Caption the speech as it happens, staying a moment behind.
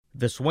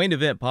The Swain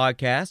Event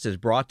Podcast is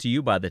brought to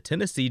you by the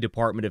Tennessee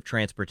Department of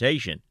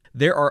Transportation.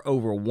 There are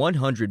over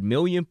 100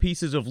 million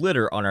pieces of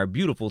litter on our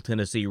beautiful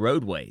Tennessee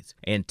roadways,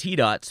 and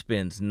TDOT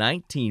spends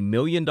 $19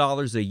 million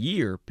a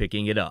year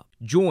picking it up.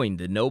 Join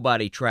the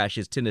Nobody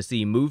Trashes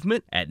Tennessee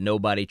movement at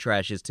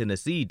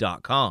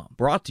NobodyTrashesTennessee.com.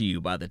 Brought to you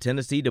by the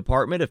Tennessee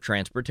Department of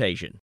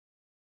Transportation.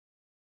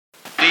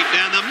 Deep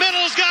down the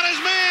middle's got his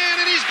man,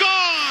 and he's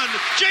gone.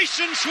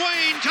 Jason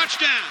Swain,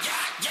 touchdown.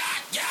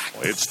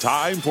 It's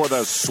time for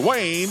the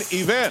Swain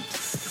Event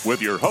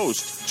with your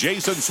host,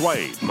 Jason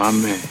Swain. My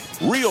man.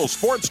 Real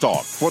sports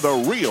talk for the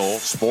real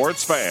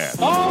sports fan.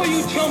 All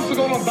you chumps are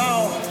going to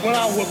bow when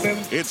I whoop him.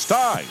 It's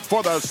time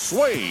for the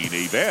Swain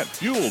Event,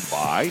 fueled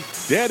by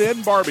Dead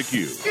End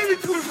Barbecue. Give me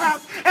 2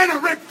 pounds and a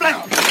Ric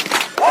Flair.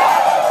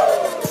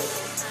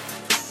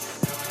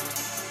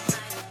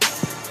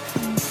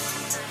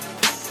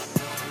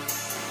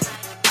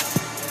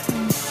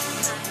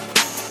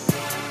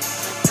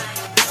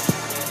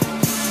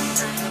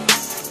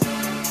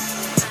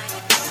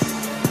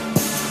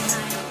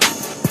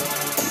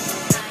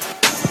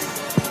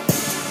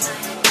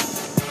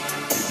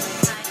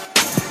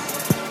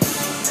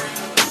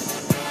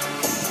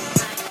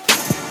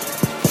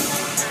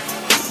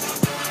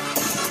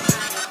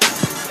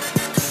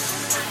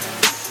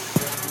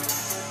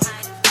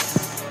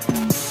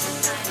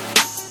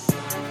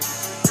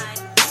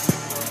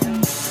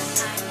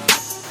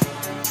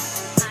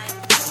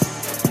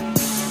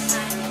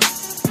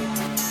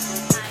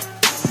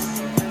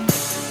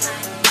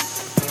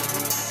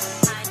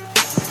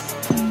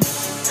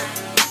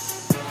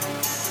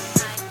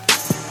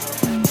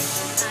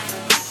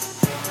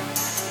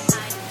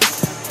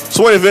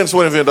 Swain Event,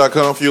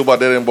 SwainEvent.com, fueled by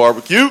Dead End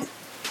Barbecue.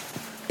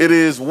 It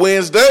is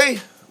Wednesday,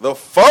 the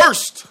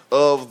 1st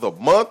of the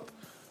month.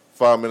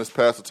 5 minutes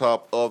past the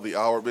top of the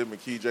hour. Ben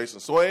McKee, Jason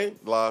Swain,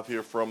 live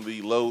here from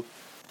the Low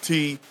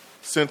T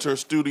Center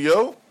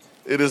studio.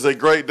 It is a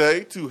great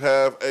day to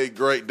have a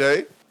great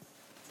day.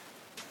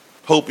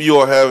 Hope you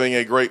are having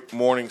a great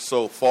morning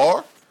so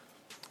far.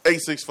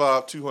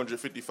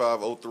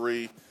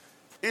 865-255-03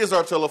 is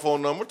our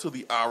telephone number to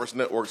the Irish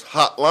Networks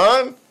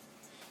hotline.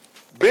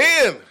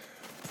 Ben!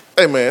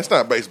 Hey, man, it's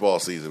not baseball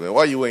season, man.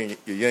 Why you wearing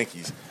your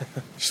Yankees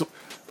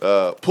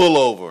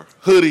pullover,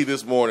 hoodie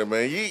this morning,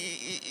 man?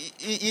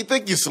 You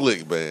think you're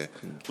slick, man.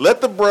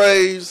 Let the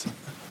Braves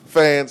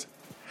fans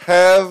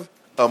have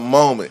a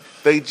moment.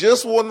 They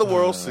just won the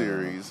World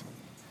Series.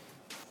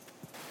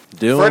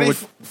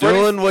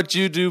 Doing what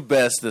you do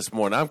best this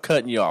morning. I'm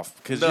cutting you off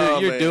because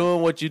you're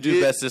doing what you do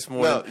best this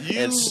morning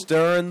and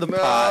stirring the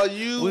pot.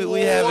 You wore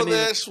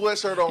that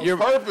sweatshirt on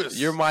purpose.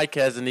 Your mic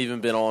hasn't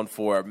even been on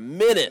for a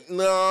minute.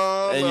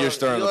 You're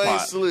stirring the pot. You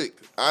ain't slick.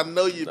 I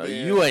know you,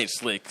 man. You ain't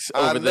slick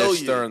over there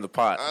stirring the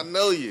pot. I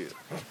know you.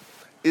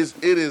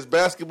 It is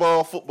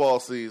basketball, football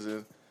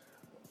season.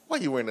 Why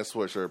you wearing that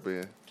sweatshirt,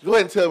 Ben? Go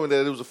ahead and tell me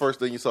that it was the first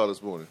thing you saw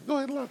this morning. Go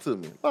ahead and lie to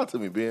me. Lie to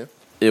me, Ben.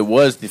 It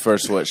was the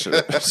first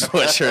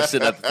sweatshirt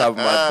sitting at the top of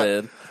my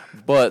bed,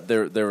 but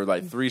there were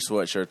like 3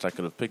 sweatshirts I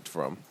could have picked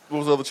from. What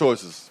was the other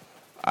choices?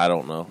 I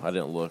don't know. I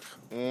didn't look.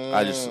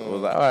 I just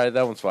was like, all right,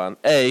 that one's fine.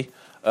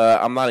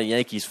 I'm not a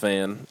Yankees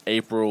fan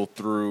April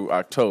through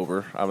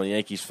October. I'm a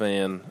Yankees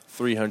fan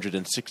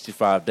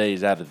 365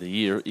 days out of the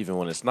year, even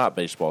when it's not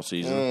baseball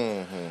season.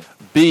 Mm-hmm.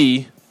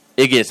 B,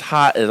 it gets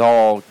hot as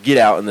all get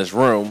out in this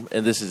room,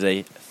 and this is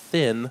a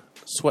thin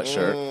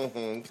sweatshirt.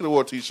 Mm-hmm. Could have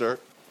wore a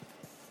T-shirt.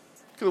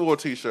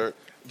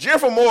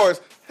 Jennifer Morris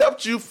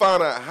helped you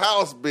find a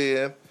house,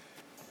 Ben.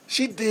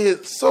 She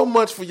did so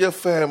much for your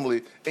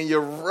family, and you're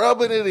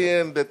rubbing it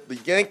in that the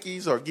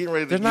Yankees are getting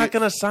ready to They're not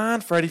going to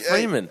sign Freddie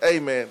Freeman. Hey,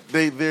 man,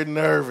 they're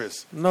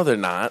nervous. No, they're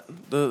not.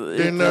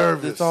 They're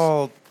nervous. This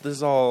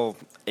is all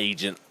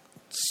agent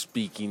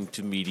speaking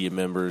to media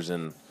members,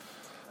 and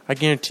I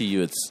guarantee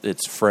you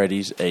it's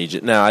Freddie's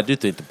agent. Now, I do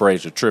think the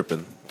Braves are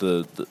tripping.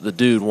 The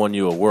dude won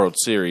you a World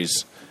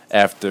Series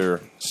after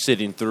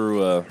sitting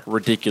through a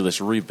ridiculous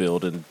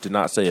rebuild and did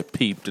not say a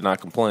peep, did not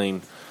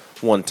complain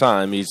one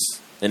time. He's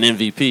an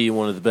MVP,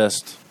 one of the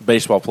best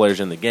baseball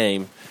players in the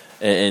game,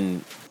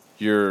 and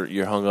you're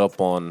hung up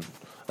on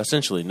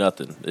essentially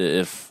nothing.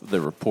 If the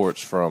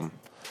reports from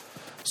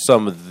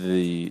some of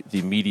the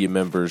media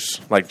members,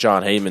 like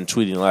John Heyman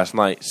tweeting last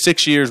night,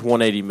 6 years,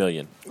 $180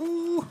 million.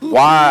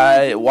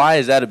 Why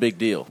is that a big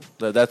deal?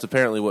 That's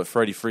apparently what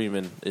Freddie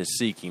Freeman is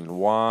seeking.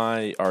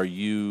 Why are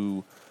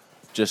you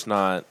just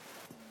not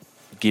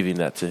giving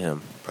that to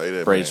him, pay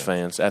that Braves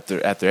man. fans,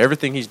 after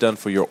everything he's done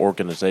for your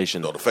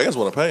organization? No, the fans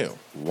want to pay him.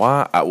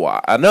 Why?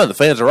 I know the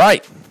fans are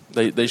right.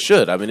 They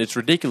should. I mean, it's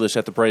ridiculous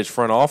that the Braves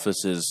front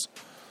office is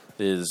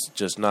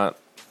just not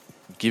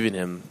giving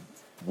him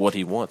what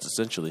he wants.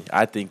 Essentially,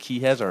 I think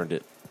he has earned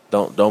it.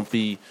 Don't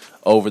be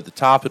over the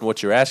top in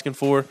what you're asking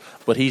for,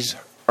 but he's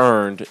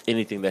earned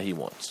anything that he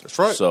wants. That's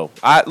right. So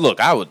I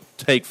would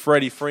take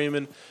Freddie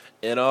Freeman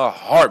in a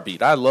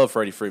heartbeat. I love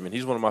Freddie Freeman.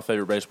 He's one of my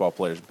favorite baseball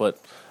players, but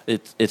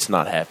it's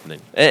not happening.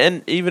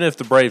 And even if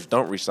the Braves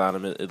don't re-sign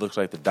him, it looks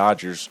like the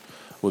Dodgers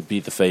would be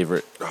the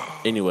favorite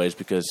anyways,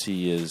 because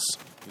he is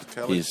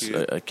He's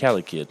a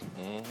Cali kid.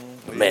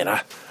 Mm-hmm. Man,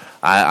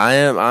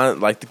 I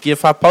like the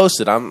GIF I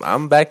posted.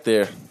 I'm back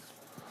there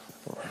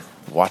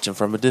watching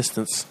from a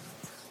distance.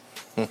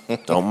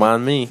 Don't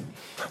mind me.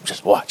 I'm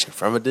just watching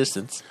from a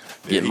distance,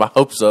 getting my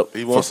hopes up.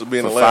 He wants to be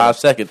in Atlanta. 5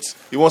 seconds.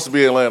 He wants to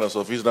be in Atlanta, so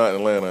if he's not in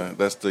Atlanta,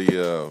 that's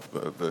the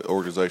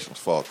organization's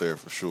fault there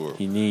for sure.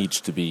 He needs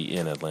to be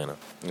in Atlanta.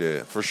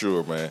 Yeah, for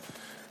sure, man.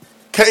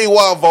 KY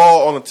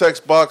Vol on the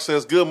text box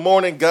says, "Good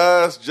morning,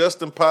 guys.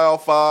 Justin Powell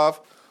 5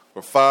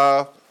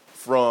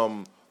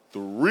 from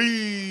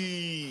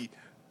 3."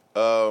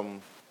 I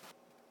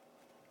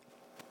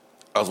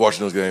was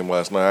watching this game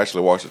last night. I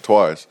actually watched it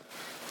twice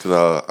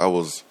because I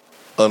was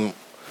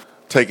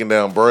taking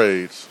down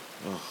braids.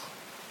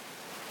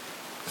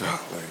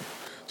 Golly.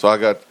 So I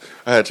had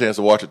a chance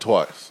to watch it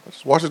twice. I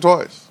just watched it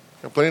twice.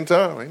 Got plenty of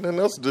time. Ain't nothing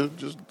else to do.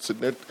 Just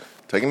sitting there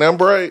taking down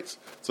braids.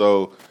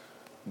 So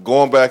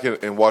going back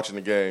and watching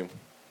the game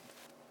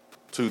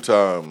 2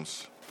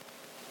 times,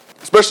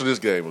 especially this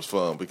game, was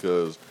fun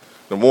because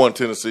number one,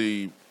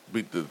 Tennessee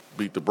beat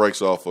the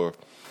brakes off of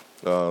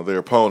their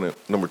opponent.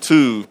 Number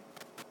 2,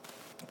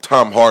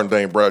 Tom Hart and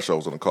Dane Bradshaw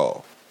was on the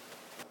call.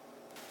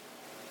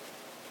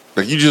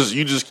 Like you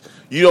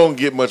don't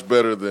get much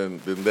better than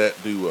that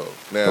duo.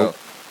 Now, nope.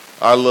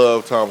 I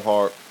love Tom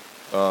Hart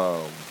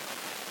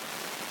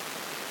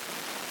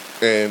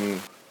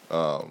and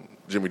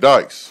Jimmy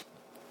Dykes.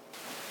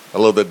 I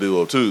love that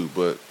duo too.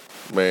 But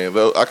man,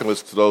 I can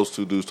listen to those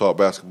 2 dudes talk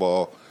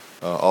basketball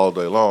all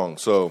day long.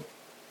 So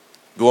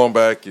going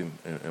back and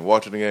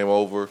watching the game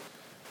over,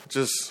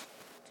 just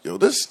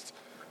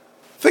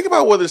think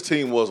about where this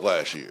team was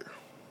last year.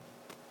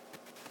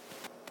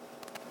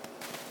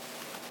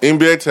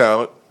 NBA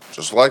talent,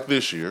 just like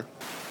this year.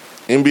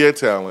 NBA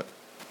talent,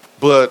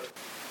 but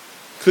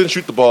couldn't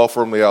shoot the ball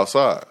from the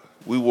outside.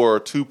 We were a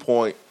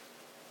 2-point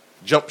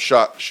jump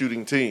shot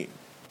shooting team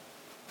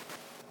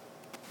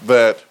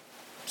that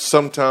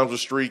sometimes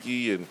was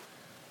streaky, and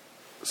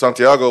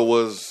Santiago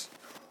was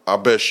our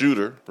best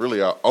shooter,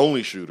 really our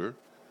only shooter,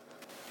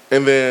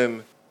 and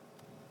then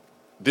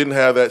didn't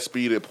have that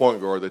speed at point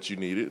guard that you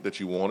needed,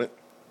 that you wanted.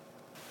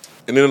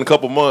 And then in a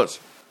couple months,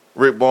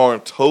 Rick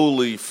Barnes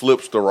totally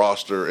flips the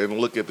roster, and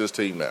look at this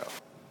team now.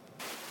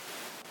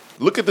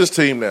 Look at this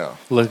team now.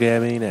 Look at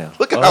me now.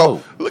 Look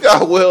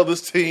how well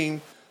this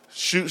team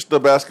shoots the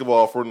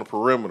basketball from the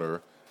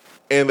perimeter,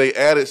 and they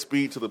added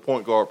speed to the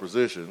point guard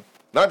position.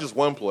 Not just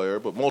one player,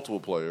 but multiple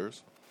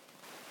players.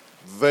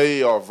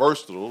 They are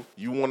versatile.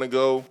 You want to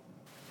go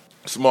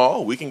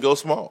small? We can go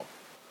small.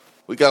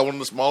 We got one of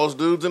the smallest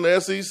dudes in the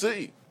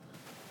SEC.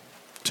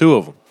 2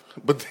 of them.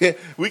 But then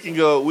we can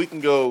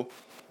go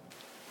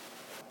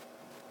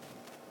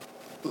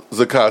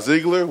Zakai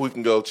Ziegler. We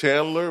can go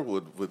Chandler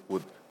with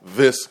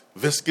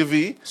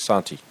Viscovy.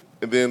 Santi.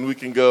 And then we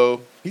can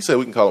go, he said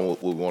we can call him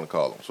what we want to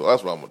call him. So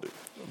that's what I'm going to do.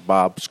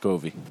 Bob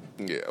Scovey.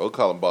 Yeah, we'll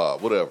call him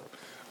Bob, whatever.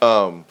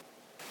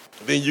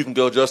 Then you can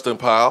go Justin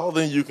Powell.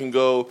 Then you can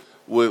go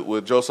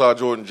with Josiah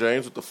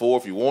Jordan-James with the 4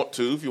 if you want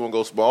to. If you want to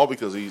go small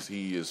because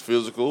he is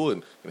physical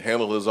and can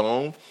handle his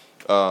own.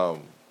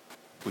 When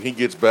he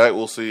gets back,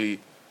 we'll see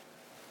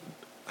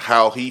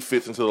how he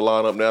fits into the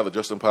lineup now that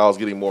Justin Powell's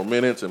getting more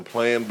minutes and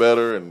playing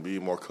better and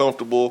being more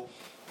comfortable.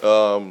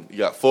 You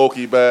got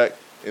Folke back,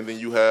 and then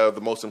you have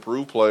the most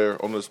improved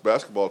player on this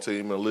basketball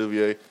team,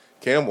 Olivier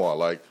Camois.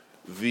 Like,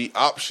 the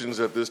options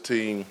that this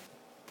team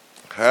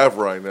have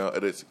right now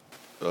at its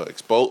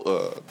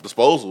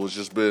disposal has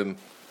just been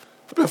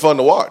fun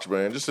to watch,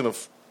 man. Just in a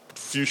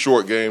few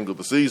short games of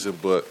the season,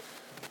 but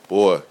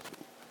boy,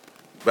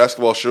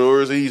 basketball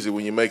sure is easy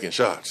when you're making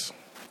shots.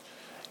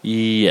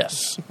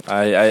 Yes,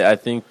 I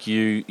think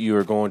you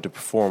are going to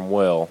perform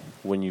well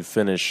when you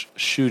finish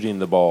shooting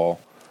the ball.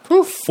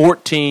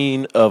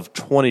 14 of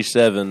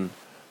 27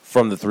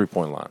 from the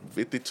 3-point line.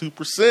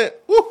 52%.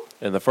 Woo!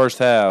 In the first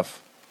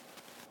half,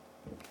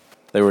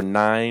 they were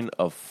 9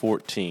 of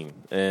 14,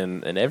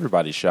 and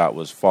everybody's shot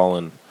was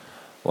falling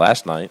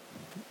last night.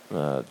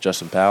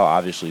 Justin Powell,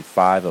 obviously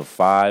 5 of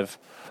 5.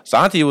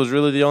 Santi was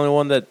really the only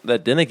one that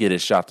didn't get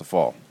his shot to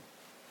fall.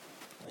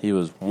 He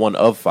was 1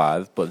 of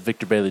 5, but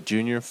Victor Bailey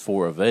Jr.,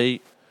 4 of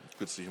 8.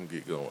 Good to see him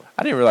get going.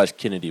 I didn't realize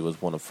Kennedy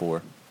was 1 of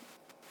 4.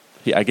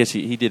 I guess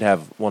he did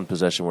have one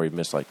possession where he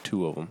missed like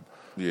 2 of them.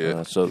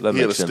 Yeah. So that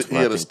makes sense. He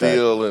had a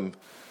steal, and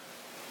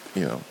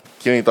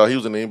Kenny thought he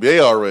was in the NBA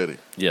already.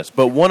 Yes,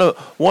 but one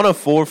of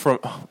 4 from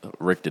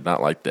Rick did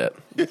not like that.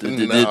 Did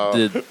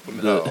the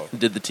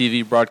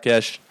TV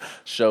broadcast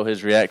show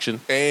his reaction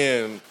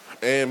and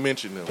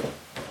mention him?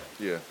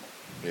 Yeah.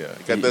 He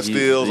got that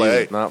steal.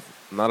 Like, hey,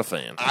 not a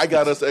fan. I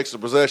got us extra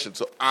possession,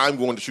 so I'm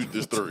going to shoot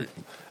this 3.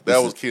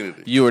 That was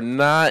Kennedy. You are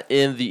not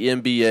in the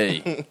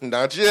NBA.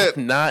 Not yet.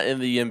 Not in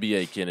the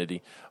NBA,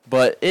 Kennedy.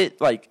 But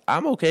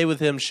I'm okay with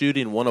him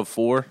shooting 1 of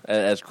 4,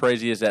 as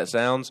crazy as that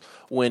sounds,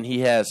 when he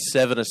has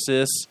 7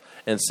 assists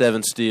and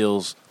 7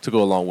 steals to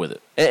go along with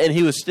it. And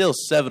he was still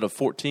 7 of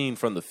 14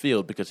 from the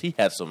field because he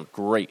had some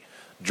great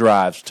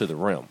drives to the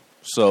rim.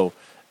 So,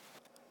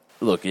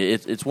 look,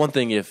 it's one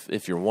thing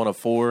if you're 1 of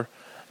 4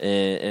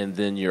 and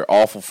then you're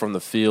awful from the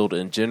field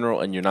in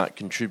general, and you're not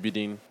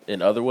contributing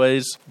in other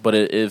ways. But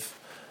if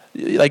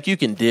you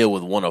can deal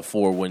with 1 of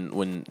 4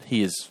 when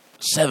he is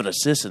 7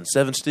 assists and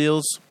 7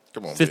 steals,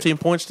 come on, 15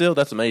 points still,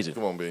 that's amazing.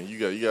 Come on, Ben. You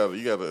got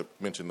to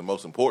mention the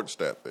most important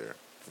stat there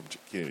from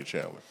Kennedy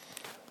Chandler.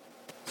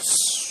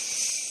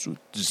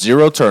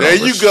 0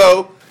 turnovers.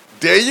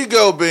 There you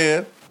go,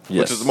 Ben.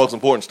 Yes. Which is the most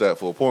important stat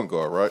for a point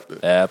guard, right?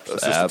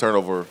 Assist to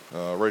turnover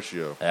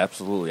ratio.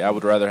 Absolutely. I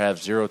would rather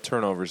have 0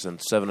 turnovers than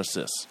 7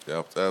 assists.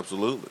 Yeah,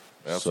 absolutely.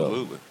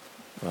 Absolutely.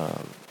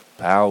 So,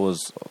 Powell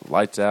was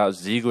lights out.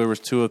 Ziegler was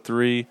 2 of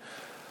 3.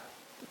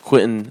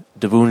 Quentin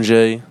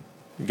Debunje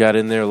got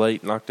in there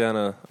late, knocked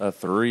down a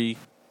 3.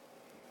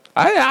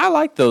 I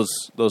like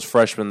those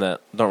freshmen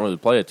that don't really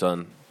play a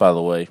ton, by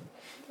the way.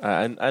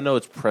 I know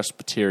it's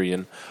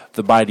Presbyterian,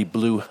 the mighty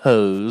Blue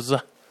Hose,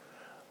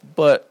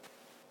 but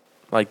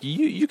like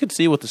you can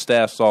see what the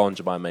staff saw in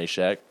Jemai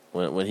Meshack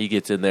when he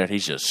gets in there and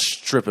he's just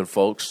stripping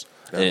folks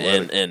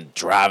and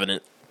driving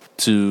it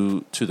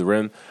to the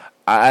rim.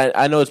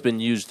 I know it's been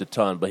used a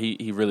ton, but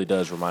he really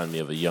does remind me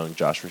of a young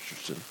Josh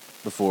Richardson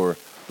before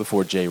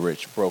Jay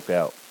Rich broke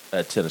out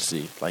at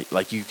Tennessee.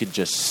 Like you could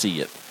just see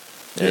it,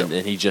 and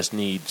he just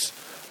needs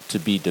to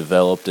be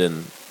developed.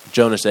 And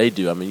Jonas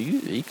Adu, I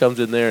mean, he comes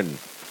in there and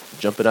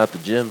jumping out the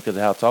gym because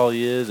of how tall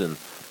he is, and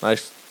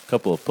nice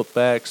couple of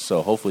putbacks.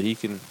 So hopefully he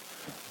can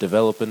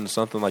develop into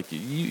something like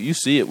you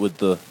see it with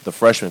the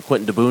freshman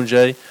Quentin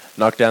Debunje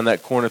knocked down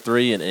that corner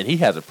 3, and he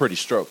has a pretty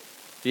stroke.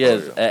 He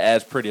has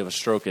as pretty of a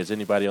stroke as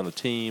anybody on the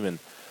team, and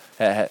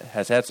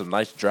has had some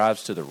nice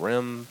drives to the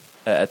rim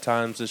at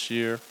times this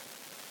year.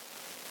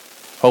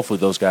 Hopefully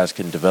those guys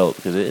can develop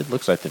because it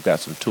looks like they've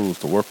got some tools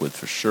to work with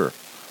for sure.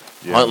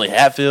 Yeah. Huntley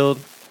Hatfield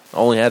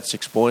only had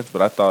 6 points,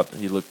 but I thought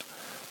he looked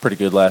pretty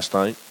good last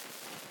night.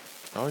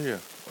 Oh yeah,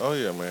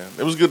 man.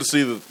 It was good to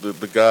see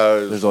the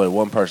guys. There's only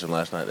one person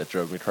last night that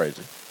drove me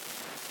crazy.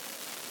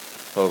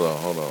 Hold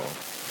on.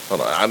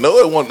 I know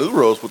it wasn't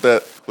Uros with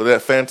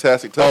that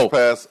fantastic touch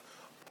pass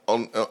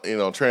on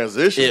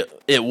transition.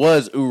 It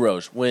was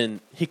Uros when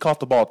he caught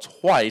the ball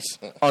twice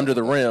under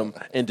the rim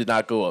and did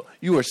not go up.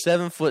 You were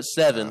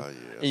 7'7",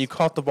 and you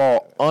caught the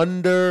ball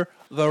under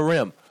the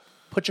rim.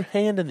 Put your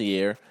hand in the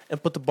air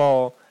and put the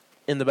ball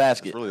in the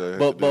basket. Really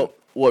but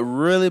what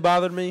really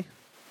bothered me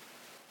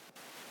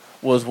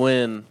was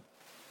when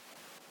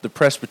the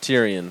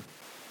Presbyterian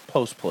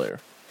post player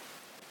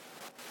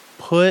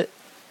put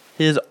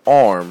his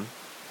arm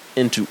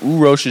into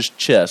Uros's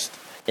chest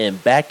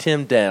and backed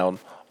him down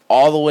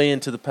all the way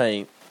into the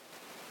paint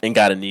and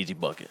got an easy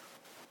bucket.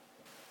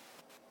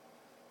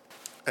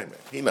 Hey, man,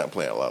 he's not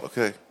playing a lot,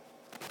 okay?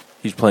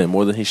 He's playing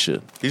more than he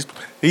should.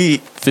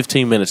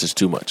 15 minutes is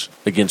too much.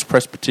 Against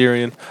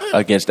Presbyterian,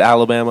 against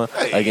Alabama,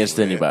 against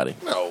anybody.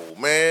 No,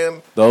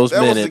 man. That was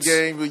the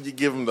game where you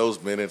give him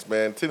those minutes,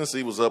 man.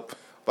 Tennessee was up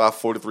by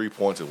 43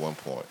 points at one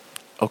point.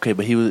 Okay,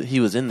 but he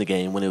was in the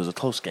game when it was a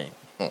close game.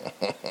 I'm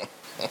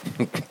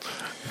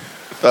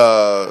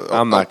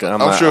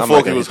sure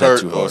Folky was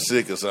hurt or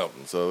sick or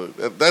something. So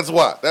that's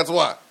why.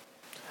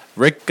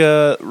 Rick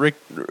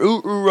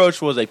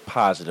Uroch was a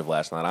positive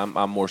last night.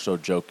 I'm more so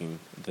joking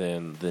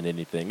than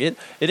anything. It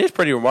is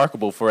pretty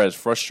remarkable for as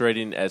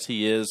frustrating as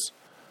he is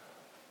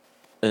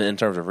in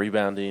terms of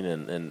rebounding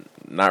and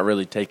not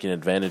really taking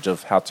advantage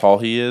of how tall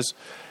he is.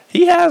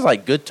 He has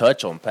like good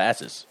touch on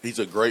passes. He's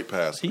a great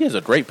passer. He is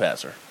a great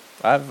passer.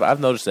 I've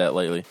noticed that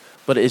lately.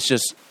 But it's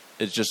just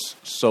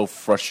so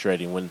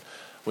frustrating when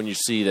you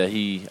see that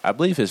I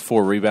believe his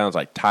 4 rebounds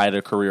like tied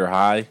a career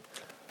high.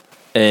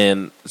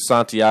 And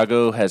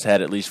Santiago has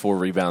had at least 4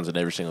 rebounds in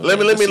every single game.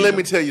 Let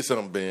me tell you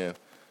something, Ben.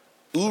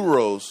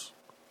 Uros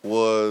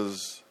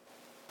was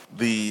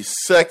the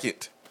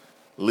second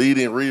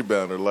leading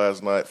rebounder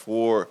last night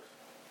for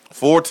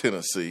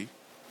Tennessee.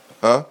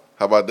 Huh?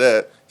 How about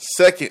that?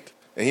 Second.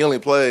 And he only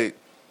played,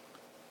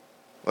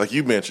 like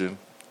you mentioned,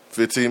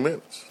 15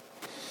 minutes.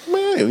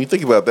 Man, when you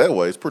think about it that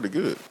way, it's pretty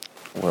good.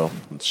 Well,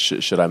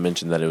 should I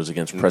mention that it was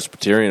against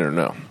Presbyterian or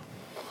no?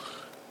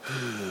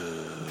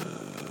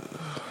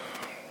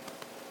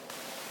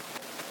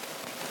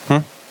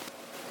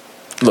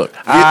 Look,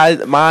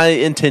 my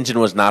intention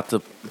was not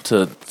to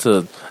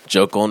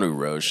joke on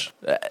Urosh.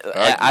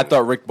 I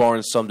thought Rick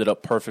Barnes summed it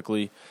up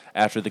perfectly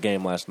after the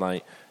game last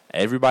night.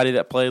 Everybody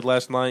that played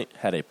last night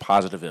had a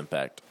positive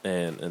impact,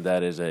 and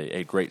that is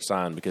a great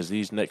sign because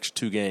these next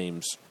 2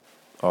 games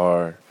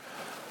are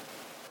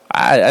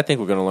I think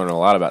we're going to learn a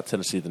lot about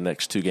Tennessee the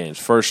next 2 games.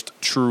 First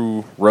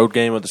true road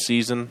game of the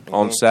season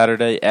on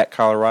Saturday at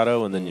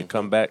Colorado, and then you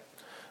come back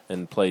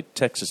and play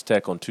Texas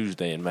Tech on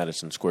Tuesday in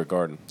Madison Square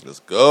Garden. Let's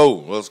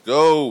go.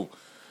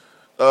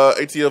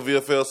 ATL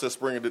VFL says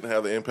Springer didn't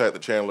have the impact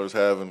that Chandler is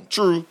having.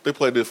 True, they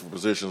play different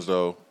positions,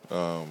 though.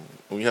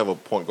 When you have a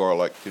point guard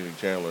like Kennedy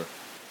Chandler,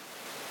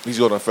 he's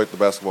going to affect the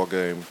basketball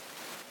game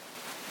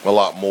a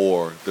lot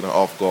more than an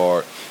off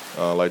guard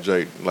like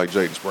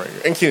Jaden Springer.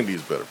 And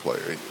Kennedy's a better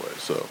player anyway.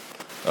 So,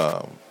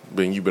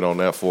 Ben, you've been on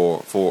that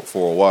for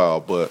a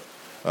while. But,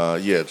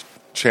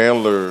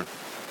 Chandler,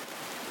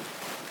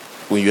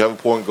 when you have a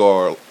point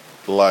guard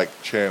like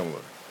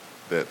Chandler,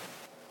 that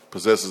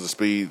possesses the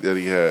speed that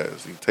he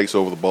has. He takes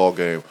over the ball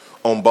game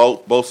on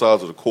both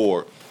sides of the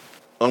court.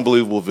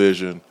 Unbelievable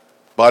vision,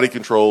 body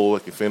control.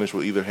 That can finish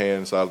with either hand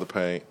inside of the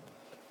paint.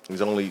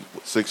 He's only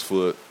 6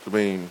 foot.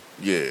 You're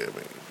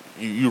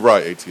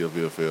right, ATL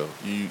VFL.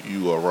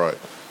 You are right.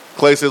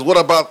 Clay says, what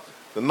about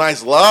the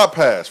nice lob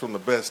pass from the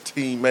best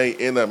teammate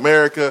in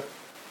America?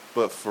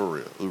 But for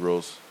real,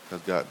 Uros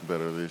has gotten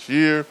better this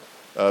year.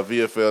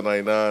 VFL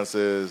 99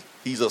 says,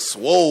 he's a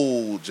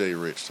swole Jay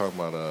Rich, talking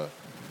about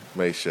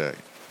Meshack.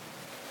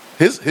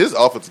 His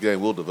offensive game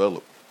will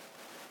develop.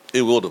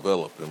 It will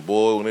develop. And,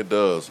 boy, when it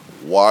does,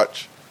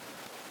 watch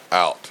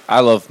out. I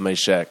love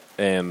Meshack.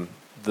 And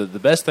the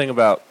best thing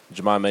about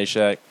Jemai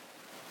Meshack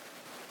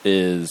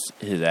is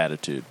his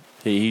attitude.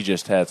 He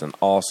just has an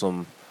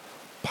awesome,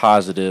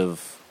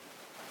 positive,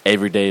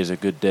 every day is a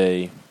good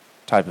day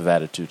type of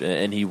attitude.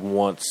 And he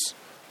wants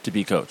to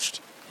be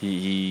coached.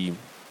 He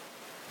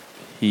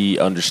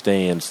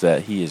understands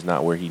that he is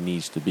not where he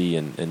needs to be,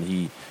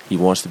 and he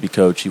wants to be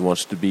coached. He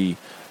wants to be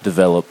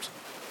developed.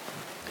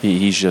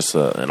 He's just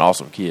an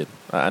awesome kid.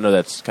 I know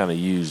that's kind of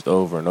used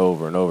over and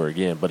over and over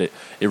again, but it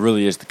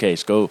really is the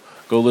case. Go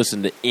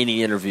listen to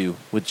any interview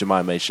with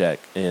Jemai Meshack,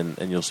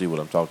 and you'll see what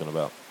I'm talking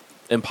about.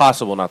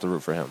 Impossible not to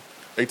root for him.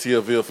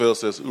 ATL VFL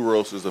says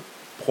Uros is a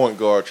point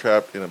guard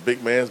trapped in a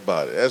big man's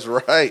body. That's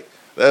right.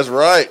 That's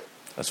right.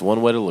 That's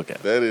one way to look at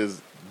it. That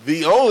is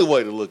the only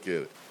way to look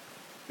at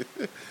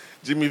it.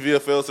 Jimmy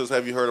VFL says,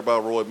 have you heard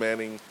about Roy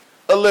Manning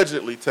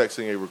allegedly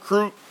texting a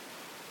recruit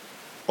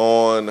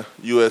on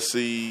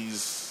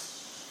USC's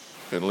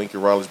and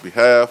Lincoln Riley's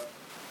behalf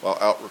while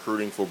out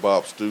recruiting for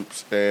Bob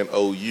Stoops and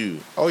OU?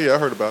 Oh, yeah, I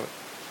heard about it.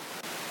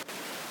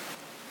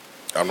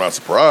 I'm not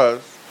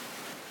surprised.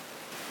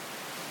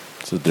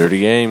 It's a dirty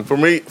game. For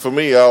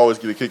me, I always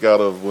get a kick out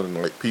of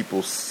when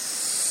people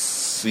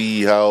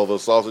see how the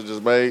sausage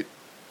is made.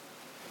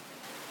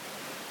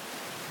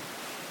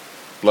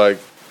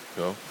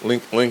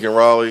 Lincoln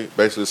Riley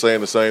basically saying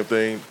the same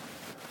thing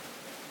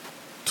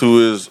to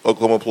his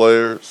Oklahoma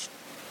players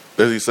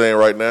as he's saying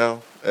right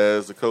now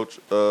as the coach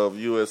of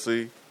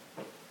USC.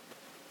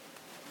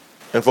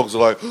 And folks are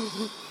like,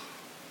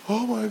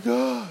 oh my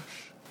gosh.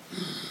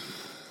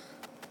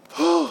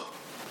 Oh,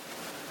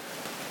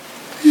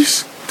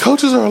 these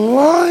coaches are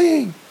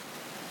lying.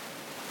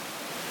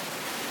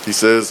 He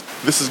says,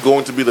 this is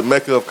going to be the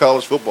mecca of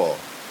college football.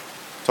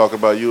 Talking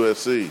about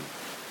USC.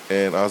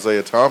 And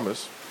Isaiah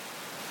Thomas,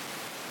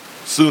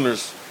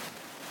 Sooners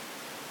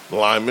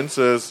lineman,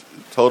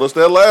 told us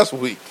that last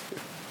week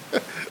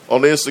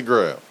on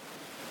Instagram.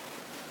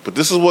 But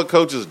this is what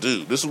coaches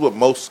do. This is what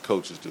most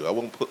coaches do. I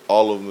won't put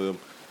all of them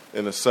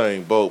in the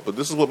same boat, but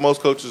this is what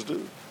most coaches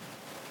do.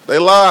 They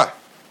lie.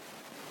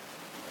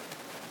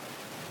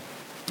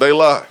 They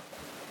lie.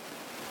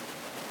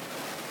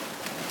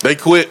 They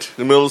quit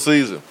in the middle of the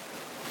season.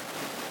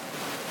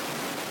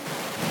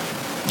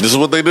 This is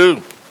what they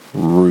do.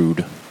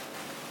 Rude.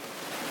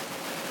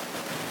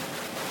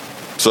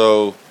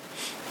 So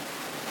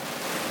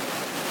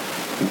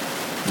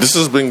this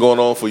has been going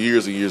on for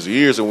years and years and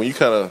years, and when you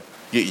kind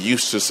of get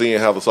used to seeing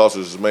how the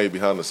sausage is made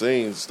behind the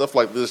scenes, stuff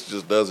like this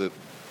just doesn't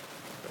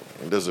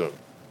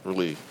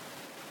really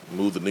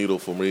move the needle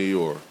for me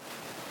or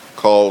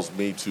cause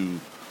me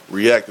to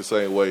react the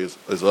same way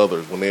as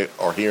others when they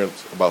are hearing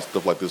about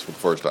stuff like this for the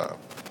first time.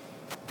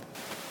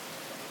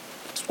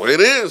 That's what it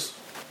is.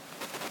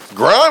 It's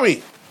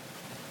grimy.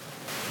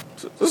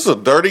 This is a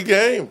dirty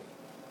game.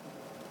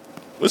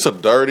 It's a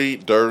dirty,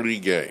 dirty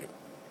game.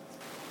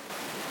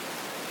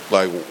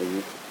 Like,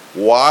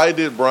 why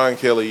did Brian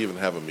Kelly even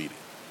have a meeting?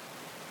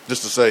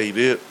 Just to say he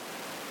did?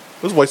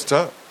 It was a waste of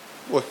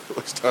time. Waste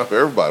of time for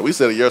everybody. We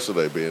said it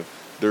yesterday, Ben,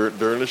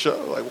 during the show.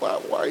 Like,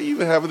 why are you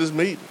even having this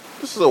meeting?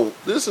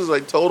 This is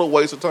a total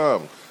waste of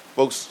time.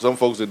 Some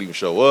folks didn't even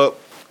show up.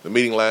 The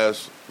meeting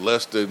lasts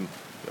less than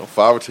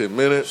 5 or 10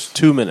 minutes.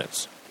 2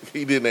 minutes.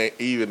 He didn't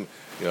even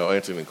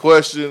answer any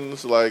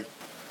questions. Like,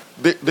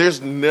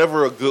 there's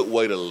never a good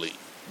way to leave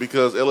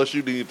because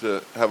LSU needed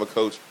to have a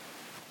coach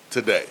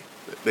today.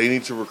 They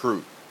need to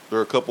recruit.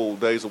 They're a couple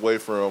days away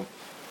from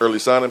early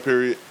signing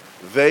period.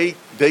 They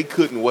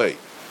couldn't wait.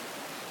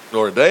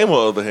 Notre Dame,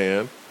 on the other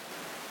hand,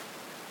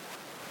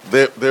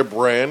 their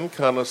brand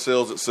kind of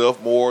sells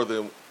itself more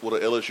than what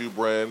an LSU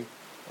brand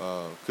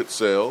could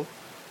sell.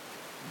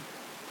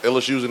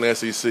 LSU's in the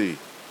SEC.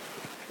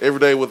 Every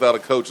day without a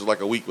coach is like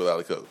a week without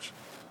a coach.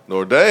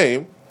 Notre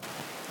Dame,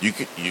 you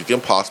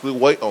can possibly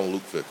wait on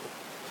Luke Fickell.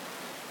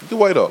 You can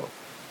wait on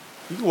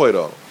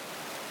him.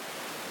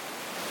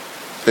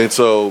 And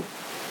so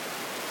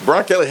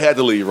Brian Kelly had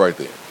to leave right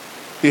then.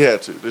 He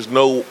had to. There's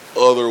no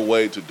other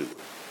way to do it.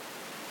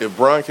 If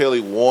Brian Kelly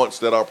wants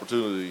that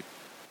opportunity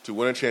to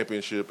win a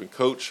championship and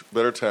coach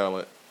better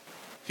talent,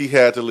 he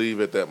had to leave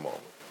at that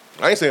moment.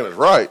 I ain't saying it's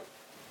right.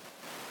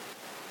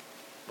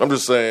 I'm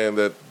just saying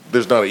that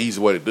there's not an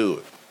easy way to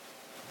do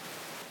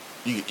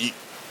it.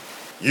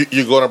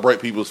 You're going to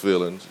break people's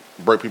feelings,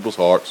 break people's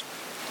hearts.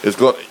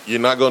 You're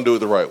not going to do it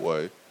the right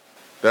way.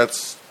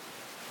 That's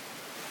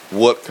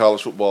what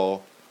college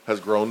football has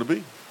grown to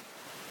be.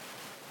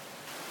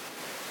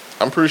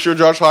 I'm pretty sure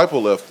Josh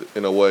Heupel left it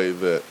in a way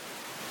that,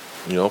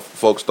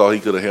 folks thought he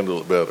could have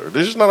handled it better.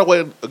 There's just not a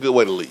good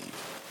way to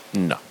leave.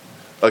 No.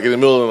 Like in the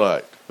middle of the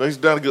night.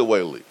 There's not a good way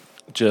to leave.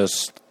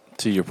 Just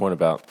to your point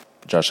about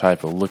Josh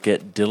Heupel, look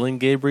at Dylan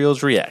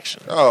Gabriel's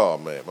reaction. Oh,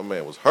 man. My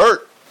man was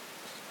hurt.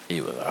 He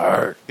was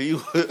hurt. He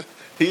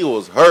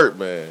was hurt,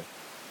 man.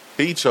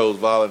 He chose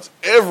violence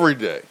every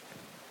day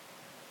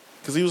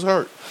because he was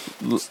hurt.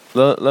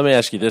 Let me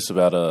ask you this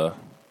about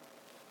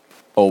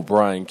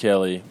Brian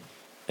Kelly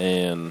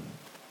and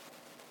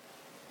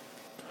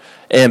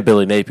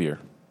Billy Napier.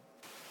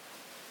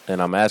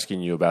 And I'm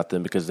asking you about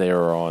them because they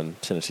are on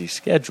Tennessee's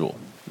schedule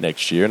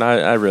next year. And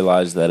I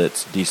realize that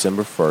it's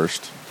December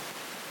 1st.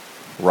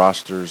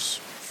 Rosters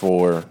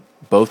for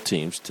both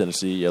teams,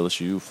 Tennessee,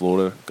 LSU,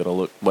 Florida, going to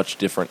look much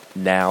different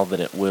now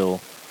than it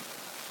will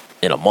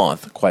in a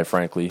month, quite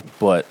frankly.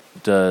 But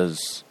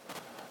does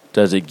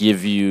it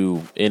give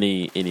you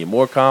any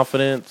more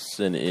confidence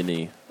and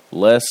any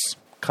less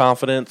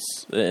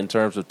confidence in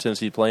terms of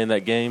Tennessee playing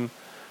that game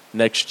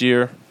next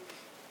year?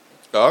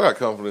 I got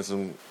confidence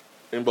in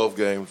both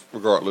games,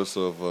 regardless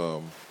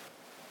of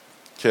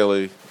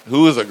Kelly,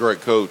 who is a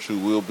great coach,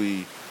 who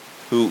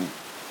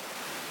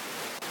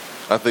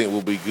I think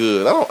will be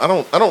good.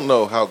 I don't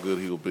know how good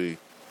he will be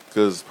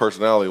because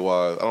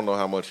personality-wise, I don't know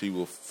how much he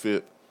will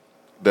fit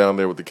down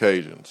there with the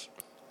Cajuns.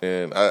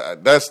 And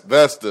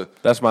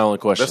that's my only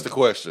question. That's the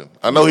question.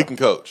 I know he can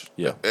coach.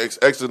 Yeah,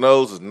 X and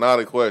O's is not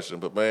a question,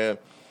 but man,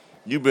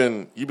 you've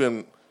been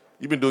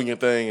doing your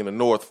thing in the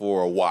North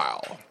for a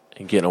while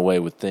and getting away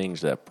with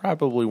things that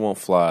probably won't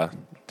fly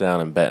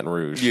down in Baton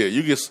Rouge. Yeah,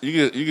 you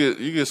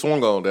get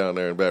swung on down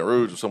there in Baton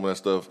Rouge with some of that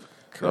stuff.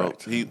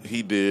 Correct.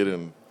 He did,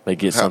 and they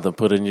get something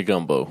put in your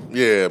gumbo.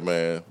 Yeah,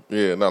 man.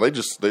 Yeah, no, they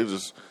just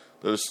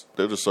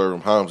serve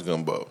him Heinz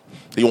gumbo.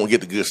 He won't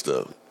get the good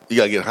stuff. You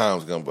gotta get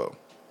Heinz gumbo.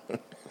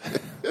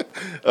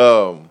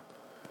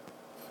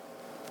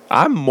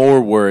 I'm more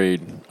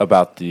worried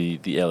about the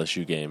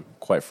LSU game,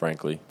 quite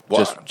frankly.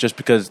 Why? Just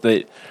because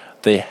they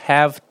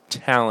have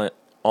talent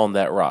on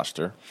that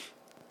roster,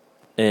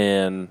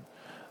 and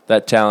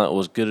that talent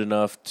was good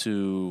enough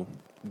to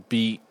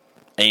beat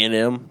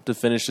A&M to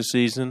finish the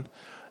season.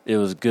 It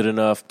was good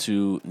enough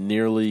to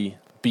nearly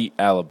beat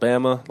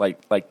Alabama.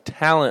 Like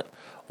talent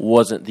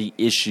wasn't the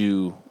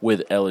issue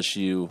with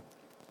LSU.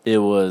 It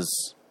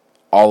was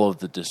all of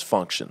the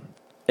dysfunction.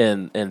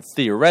 And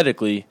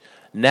theoretically,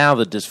 now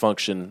the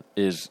dysfunction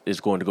is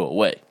going to go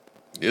away.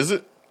 Is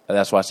it? And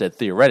that's why I said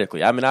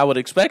theoretically. I mean, I would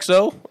expect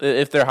so.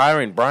 If they're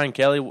hiring Brian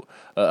Kelly,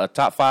 a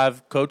top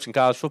 5 coach in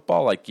college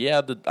football,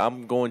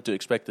 I'm going to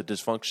expect the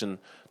dysfunction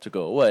to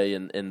go away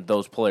and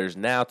those players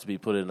now to be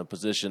put in a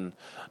position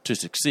to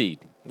succeed.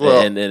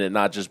 Well, and it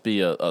not just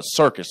be a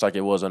circus like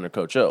it was under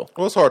Coach O.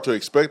 Well, it's hard to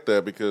expect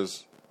that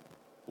because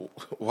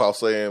while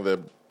saying that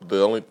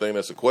the only thing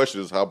that's a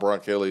question is how Brian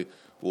Kelly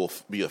will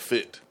be a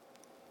fit.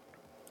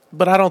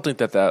 But I don't think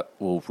that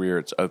will rear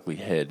its ugly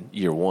head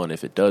year one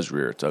if it does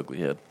rear its ugly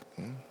head.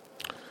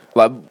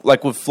 Mm-hmm.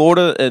 Like with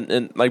Florida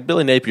and like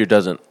Billy Napier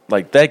doesn't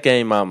like that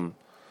game. I'm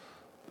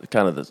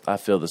I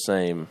feel the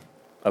same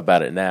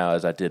about it now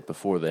as I did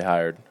before they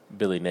hired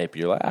Billy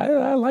Napier.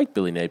 I like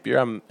Billy Napier.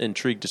 I'm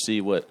intrigued to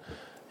see what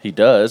he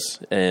does.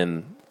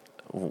 And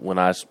when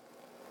I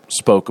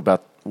spoke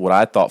about what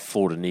I thought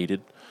Florida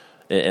needed,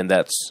 and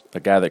that's a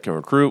guy that can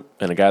recruit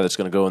and a guy that's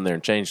going to go in there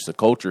and change the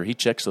culture. He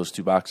checks those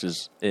 2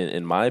 boxes,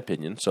 in my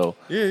opinion. So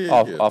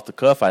off the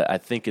cuff, I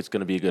think it's going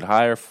to be a good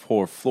hire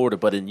for Florida.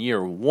 But in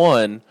year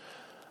one,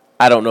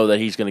 I don't know that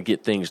he's going to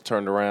get things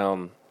turned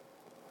around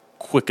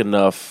quick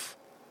enough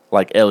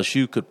like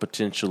LSU could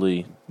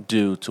potentially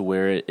do to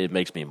where it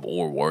makes me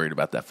more worried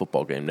about that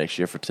football game next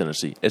year for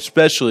Tennessee,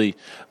 especially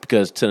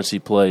because Tennessee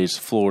plays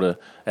Florida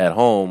at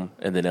home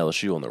and then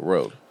LSU on the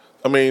road.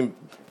 I mean,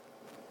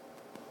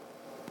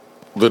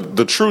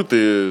 The truth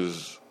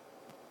is,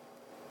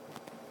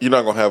 you're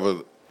not going to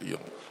have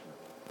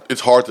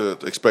it's hard to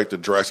expect a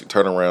drastic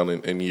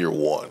turnaround in year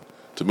one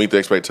to meet the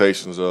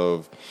expectations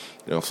of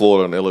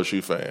Florida and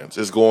LSU fans.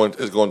 It's going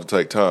to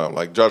take time.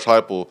 Like Josh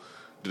Heupel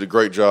did a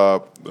great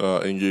job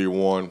in year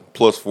one,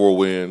 plus 4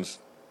 wins,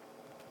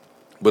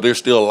 but there's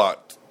still a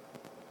lot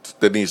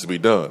that needs to be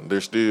done.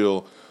 There's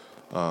still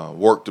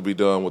work to be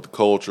done with the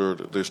culture.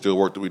 There's still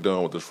work to be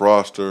done with this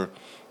roster.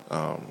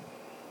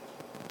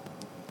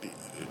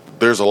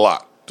 There's a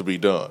lot to be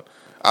done.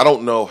 I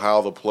don't know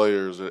how the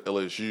players at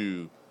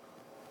LSU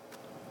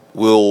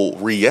will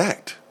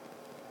react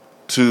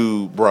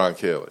to Brian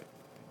Kelly.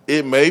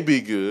 It may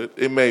be good.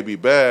 It may be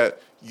bad.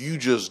 You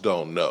just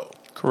don't know.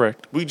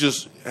 Correct. We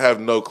just have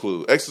no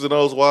clue. X's and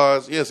O's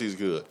wise, yes, he's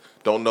good.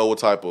 Don't know what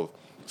type of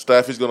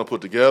staff he's going to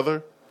put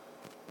together.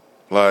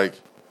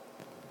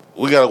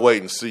 We got to wait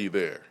and see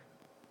there.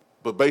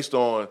 But based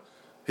on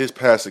his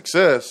past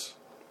success,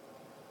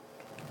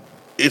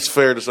 it's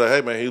fair to say,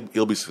 hey man,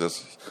 he'll be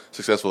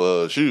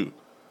successful at LSU,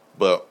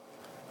 but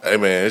hey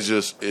man, it's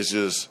just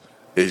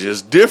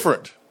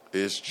different.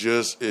 It's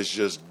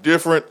just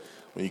different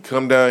when you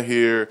come down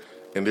here,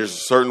 and there's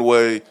a certain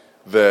way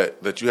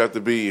that you have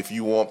to be if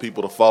you want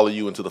people to follow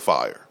you into the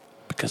fire.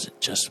 Because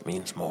it just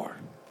means more.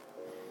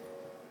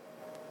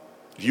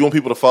 If you want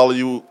people to follow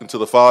you into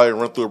the fire and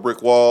run through a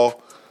brick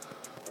wall,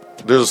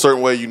 there's a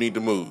certain way you need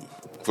to move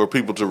for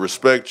people to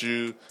respect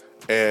you.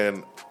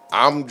 And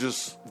I'm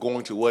just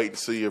going to wait and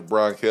see if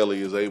Brian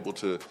Kelly is able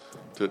to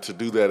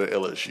do that at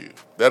LSU.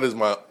 That is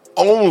my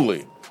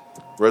only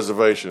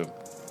reservation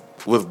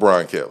with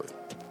Brian Kelly.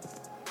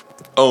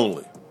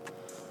 Only.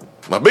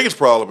 My biggest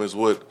problem is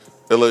with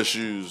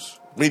LSU's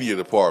media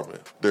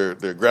department,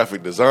 their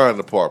graphic design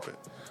department,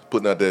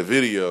 putting out that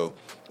video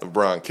of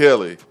Brian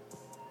Kelly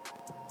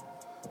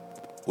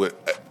with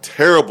a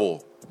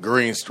terrible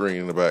green screen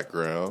in the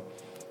background.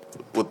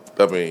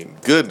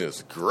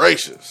 Goodness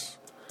gracious.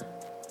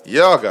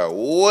 Y'all got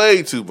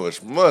way too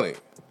much money,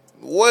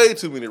 way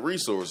too many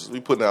resources. We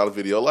putting out a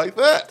video like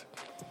that.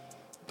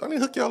 Don't need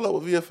to hook y'all up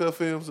with VFL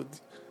Films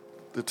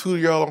to tutor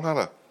y'all on how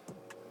to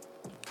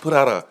put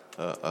out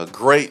a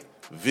great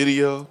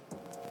video,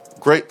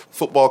 great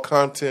football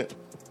content.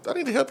 Do I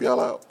need to help y'all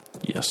out?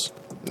 Yes.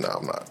 No,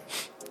 I'm not.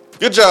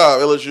 Good job,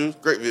 LSU.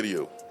 Great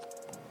video.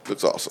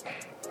 Looks awesome.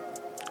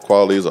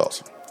 Quality is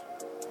awesome.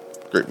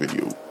 Great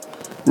video.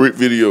 Great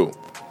video.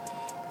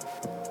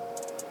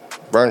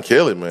 Brian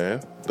Kelly,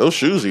 man. Those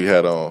shoes he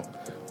had on,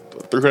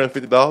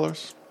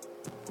 $350.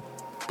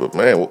 But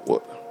man,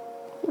 what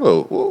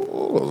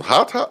those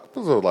high top?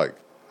 Those are like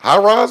high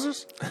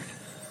risers.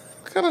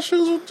 What kind of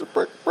shoes would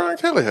Brian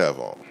Kelly have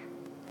on?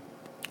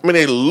 I mean,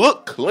 they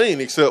look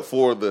clean except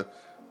for the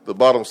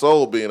bottom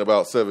sole being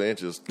about 7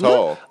 inches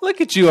tall. Look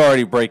at you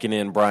already breaking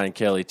in Brian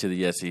Kelly to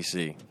the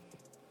SEC.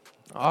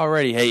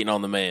 Already hating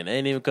on the man.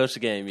 Ain't even coached the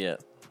game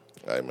yet.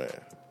 Hey man,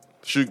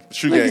 shoe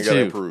game got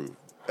to improve.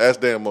 Ask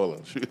Dan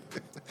Mullen.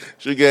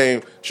 Shoe game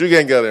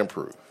got to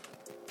improve.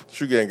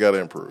 Shoe game got to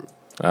improve.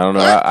 I don't know.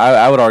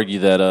 I would argue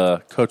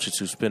that coaches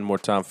who spend more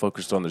time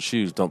focused on their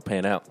shoes don't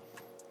pan out.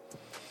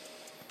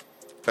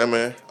 Hey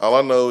man, all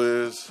I know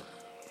is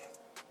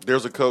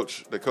there's a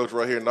coach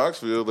right here in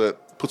Knoxville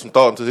that put some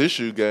thought into his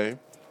shoe game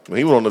when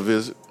he went on a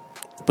visit.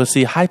 But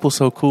see, Hype was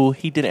so cool,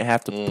 he didn't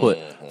have to put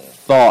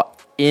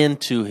thought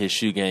into his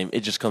shoe game.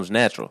 It just comes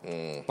natural,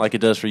 like it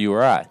does for you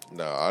or I.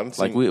 No, I didn't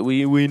see. Like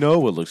we know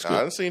what looks good.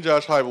 I didn't see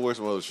Josh Hyper wear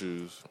some other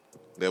shoes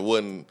that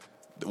wasn't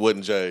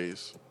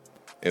Jay's,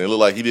 and it looked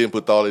like he didn't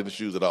put thought in the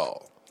shoes at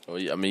all. Well,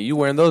 I mean, you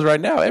wearing those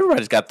right now?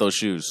 Everybody's got those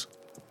shoes.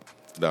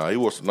 Nah, he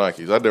wore some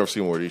Nikes. I've never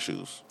seen him wear these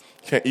shoes.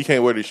 You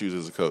can't wear these shoes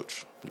as a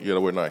coach. You got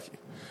to wear Nike.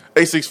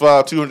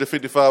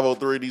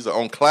 865-255-03. These are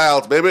on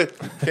clouds, baby. You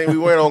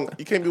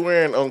can't be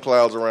wearing on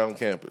clouds around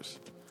campus.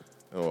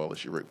 Oh,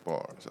 unless you're Rick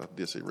Barnes. I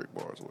did see Rick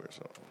Barnes wear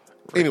something.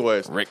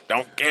 Anyways, Rick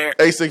don't care.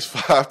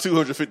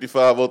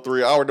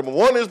 865-255-03. Hour number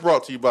 1 is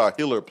brought to you by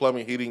Hiller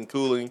Plumbing, Heating,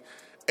 Cooling,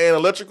 and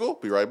Electrical.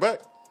 Be right back.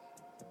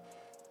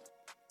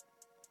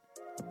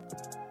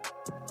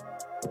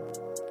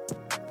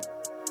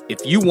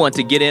 If you want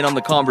to get in on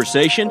the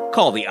conversation,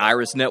 call the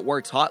Iris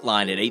Networks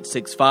hotline at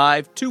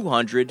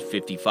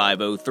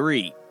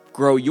 865-200-5503.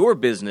 Grow your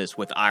business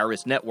with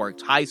Iris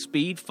Networks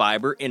high-speed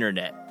fiber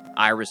internet.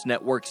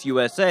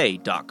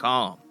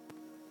 IrisNetworksUSA.com.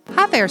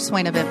 Hi there,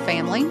 Swain and Ben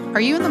family.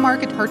 Are you in the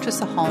market to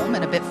purchase a home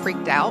and a bit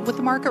freaked out with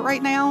the market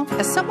right now?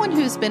 As someone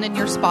who's been in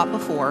your spot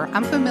before,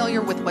 I'm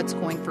familiar with what's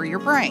going through your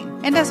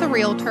brain. And as a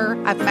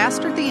realtor, I've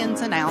mastered the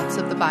ins and outs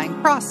of the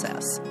buying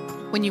process.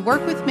 When you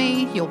work with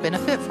me, you'll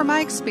benefit from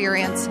my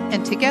experience,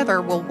 and together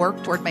we'll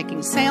work toward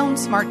making sound,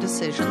 smart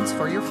decisions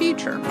for your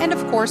future. And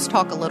of course,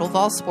 talk a little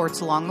Vol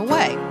Sports along the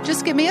way.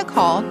 Just give me a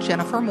call,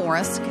 Jennifer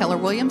Morris, Keller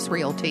Williams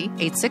Realty,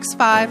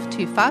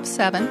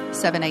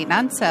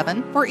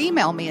 865-257-7897, or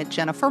email me at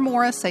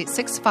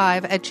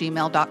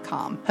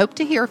jennifermorris865@gmail.com. Hope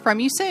to hear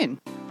from you soon.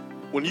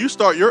 When you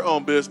start your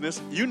own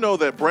business, you know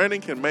that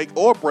branding can make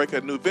or break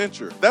a new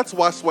venture. That's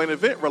why Swain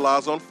and Ben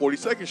relies on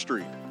 42nd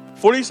Street.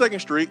 42nd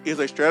Street is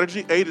a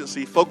strategy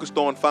agency focused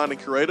on finding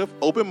creative,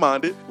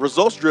 open-minded,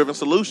 results-driven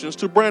solutions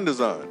to brand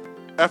design.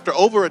 After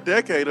over a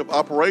decade of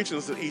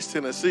operations in East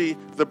Tennessee,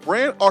 the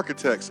brand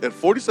architects at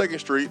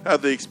 42nd Street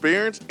have the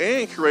experience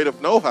and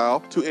creative know-how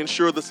to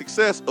ensure the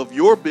success of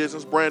your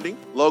business branding,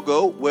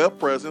 logo, web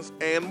presence,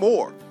 and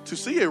more. To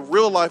see a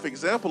real-life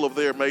example of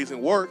their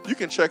amazing work, you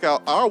can check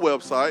out our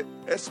website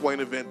at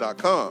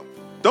swainandben.com.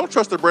 Don't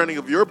trust the branding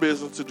of your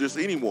business to just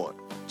anyone.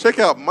 Check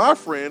out my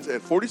friends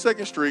at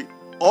 42nd Street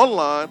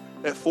online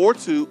at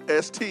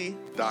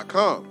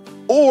 42st.com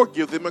or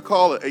give them a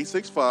call at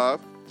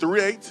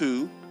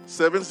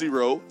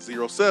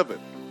 865-382-7007.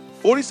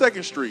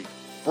 42nd Street,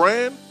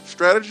 brand,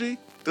 strategy,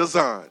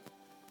 design.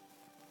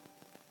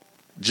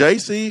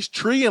 JC's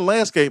Tree and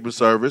Landscaping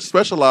Service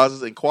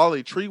specializes in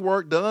quality tree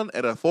work done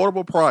at an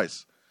affordable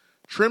price.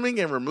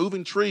 Trimming and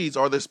removing trees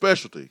are their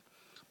specialty.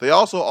 They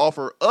also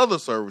offer other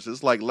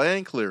services like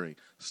land clearing,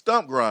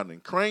 stump grinding,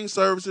 crane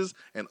services,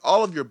 and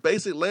all of your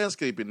basic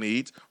landscaping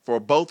needs for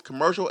both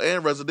commercial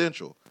and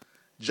residential.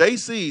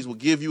 JC's will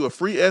give you a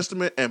free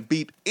estimate and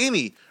beat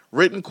any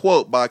written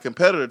quote by a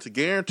competitor to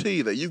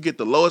guarantee that you get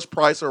the lowest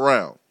price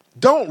around.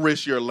 Don't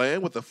risk your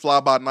land with a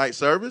fly-by-night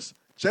service.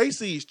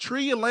 JC's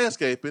Tree and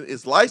Landscaping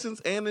is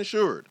licensed and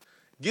insured.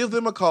 Give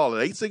them a call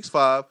at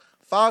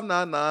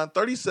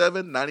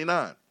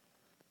 599-3799.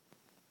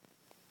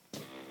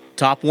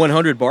 Top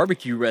 100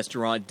 barbecue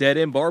restaurant Dead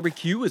End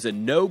Barbecue is a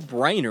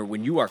no-brainer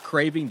when you are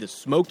craving the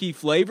smoky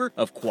flavor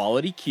of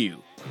quality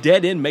Q.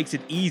 Dead End makes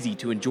it easy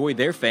to enjoy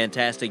their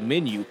fantastic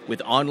menu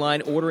with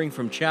online ordering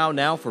from Chow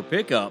Now for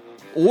pickup.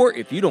 Or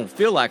if you don't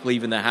feel like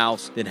leaving the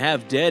house, then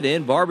have Dead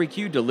End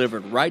Barbecue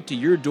delivered right to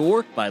your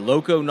door by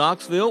Loco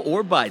Knoxville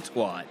or Bite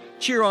Squad.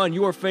 Cheer on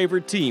your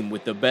favorite team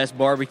with the best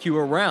barbecue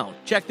around.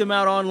 Check them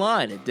out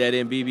online at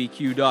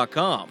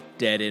deadendbbq.com.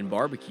 Dead End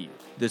Barbecue.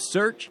 The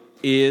search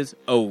is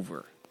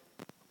over.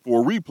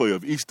 For a replay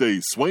of each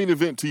day's Swain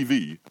Event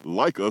TV,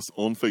 like us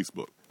on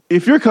Facebook.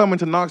 If you're coming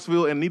to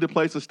Knoxville and need a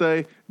place to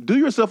stay, do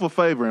yourself a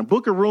favor and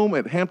book a room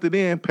at Hampton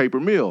Inn Paper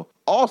Mill,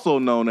 also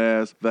known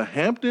as the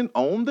Hampton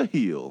on the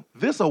Hill.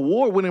 This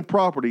award-winning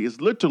property is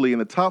literally in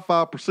the top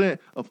 5%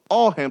 of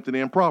all Hampton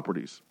Inn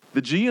properties.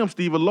 The GM,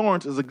 Stephen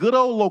Lawrence, is a good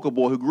old local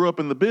boy who grew up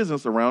in the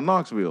business around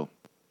Knoxville.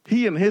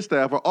 He and his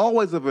staff are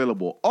always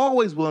available,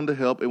 always willing to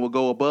help, and will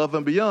go above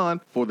and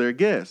beyond for their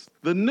guests.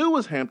 The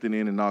newest Hampton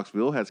Inn in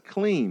Knoxville has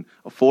clean,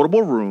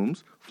 affordable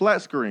rooms,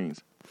 flat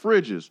screens,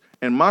 fridges,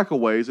 and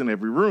microwaves in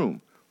every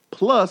room.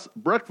 Plus,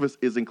 breakfast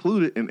is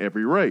included in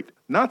every rate.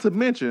 Not to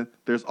mention,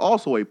 there's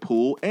also a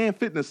pool and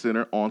fitness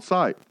center on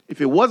site.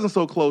 If it wasn't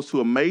so close to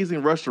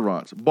amazing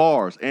restaurants,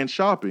 bars, and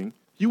shopping,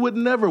 you would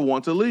never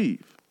want to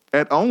leave.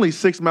 At only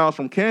 6 miles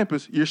from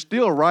campus, you're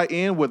still right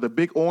in where the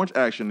big orange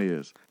action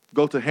is.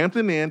 Go to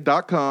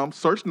HamptonInn.com,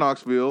 search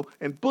Knoxville,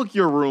 and book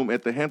your room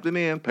at the Hampton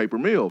Inn Paper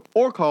Mill,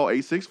 or call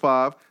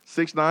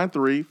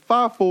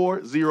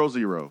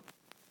 865-693-5400.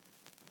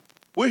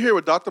 We're here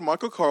with Dr.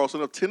 Michael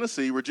Carlson of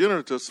Tennessee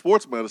Regenerative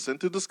Sports Medicine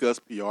to discuss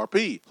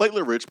PRP,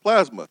 platelet-rich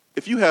plasma.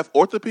 If you have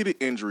orthopedic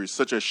injuries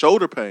such as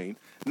shoulder pain,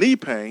 knee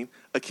pain,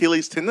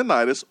 Achilles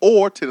tendonitis,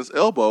 or tennis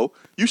elbow,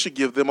 you should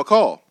give them a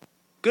call.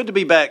 Good to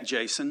be back,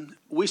 Jason.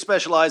 We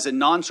specialize in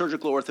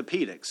non-surgical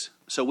orthopedics,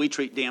 so we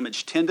treat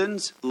damaged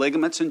tendons,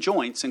 ligaments, and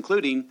joints,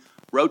 including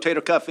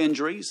rotator cuff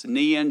injuries,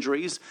 knee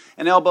injuries,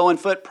 and elbow and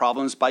foot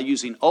problems by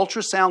using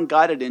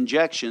ultrasound-guided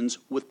injections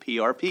with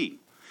PRP.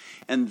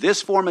 And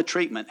this form of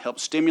treatment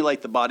helps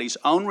stimulate the body's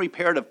own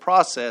reparative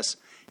process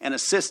and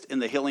assist in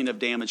the healing of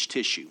damaged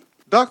tissue.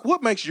 Doc,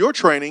 what makes your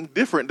training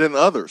different than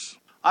others?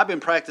 I've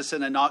been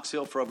practicing in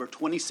Knoxville for over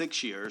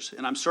 26 years,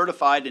 and I'm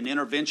certified in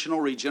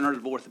interventional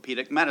regenerative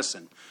orthopedic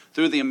medicine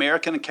through the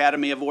American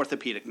Academy of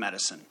Orthopedic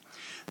Medicine.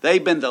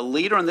 They've been the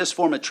leader in this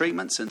form of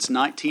treatment since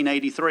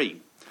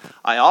 1983.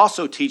 I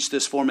also teach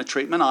this form of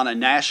treatment on a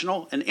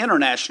national and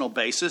international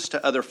basis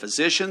to other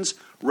physicians,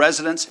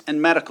 residents,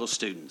 and medical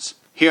students.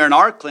 Here in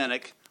our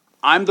clinic,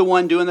 I'm the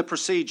one doing the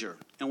procedure,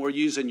 and we're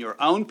using your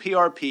own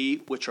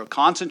PRP, which are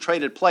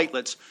concentrated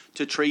platelets,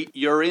 to treat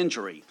your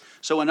injury.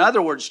 So in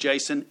other words,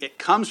 Jason, it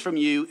comes from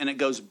you and it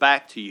goes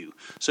back to you.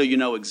 So you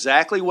know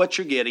exactly what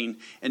you're getting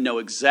and know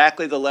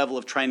exactly the level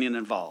of training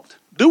involved.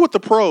 Do what the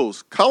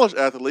pros, college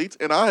athletes,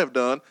 and I have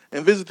done,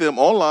 and visit them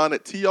online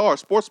at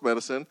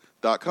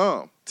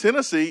trsportsmedicine.com.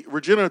 Tennessee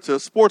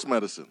Regenerative Sports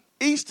Medicine,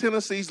 East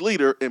Tennessee's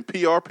leader in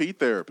PRP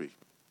therapy.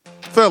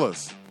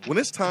 Fellas, when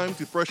it's time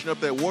to freshen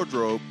up that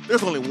wardrobe,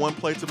 there's only one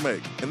play to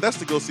make, and that's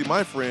to go see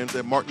my friends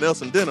at Mark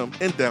Nelson Denim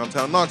in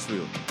downtown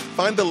Knoxville.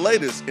 Find the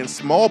latest in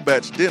small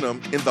batch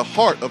denim in the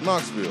heart of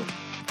Knoxville.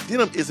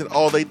 Denim isn't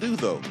all they do,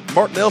 though.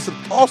 Mark Nelson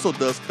also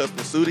does custom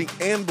suiting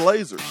and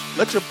blazers.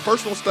 Let your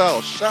personal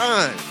style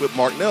shine with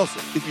Mark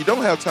Nelson. If you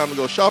don't have time to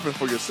go shopping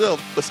for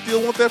yourself, but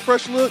still want that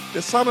fresh look,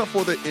 then sign up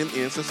for the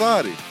NN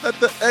Society. Let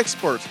the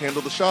experts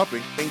handle the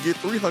shopping and get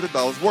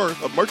 $300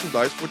 worth of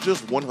merchandise for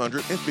just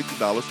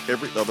 $150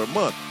 every other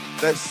month.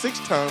 That's 6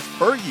 times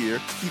per year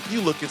to keep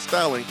you looking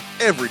styling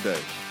every day.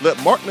 Let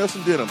Mark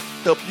Nelson Denim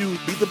help you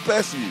be the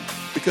best you,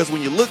 because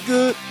when you look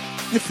good,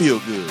 you feel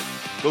good.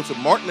 Go to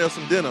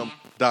marknelsondenim.com.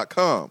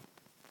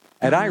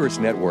 At Iris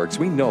Networks,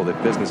 we know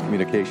that business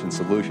communication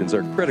solutions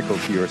are critical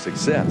to your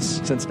success.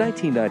 Since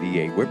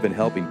 1998, we've been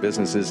helping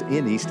businesses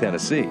in East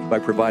Tennessee by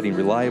providing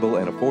reliable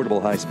and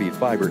affordable high-speed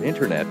fiber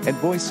internet and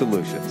voice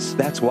solutions.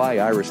 That's why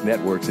Iris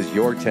Networks is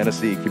your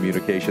Tennessee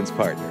communications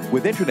partner.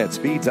 With internet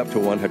speeds up to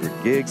 100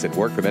 gigs and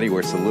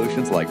work-from-anywhere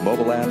solutions like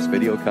mobile apps,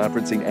 video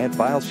conferencing, and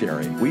file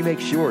sharing, we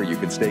make sure you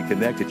can stay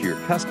connected to your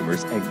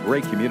customers and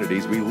great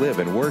communities we live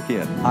and work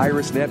in.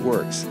 Iris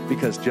Networks,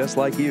 because just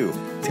like you,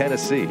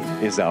 Tennessee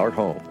is our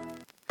home.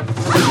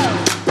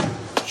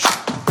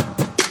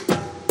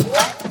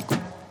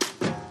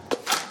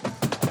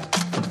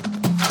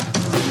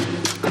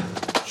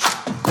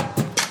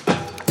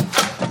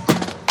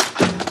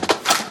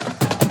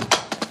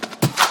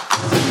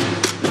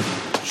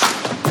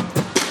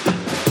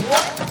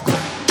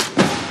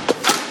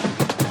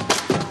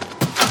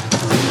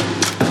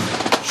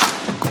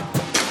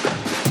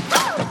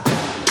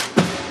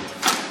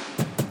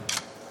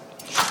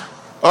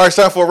 All right, it's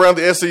time for Around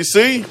the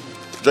SEC.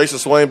 Jason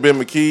Swain, Ben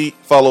McKee.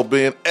 Follow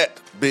Ben at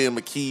Ben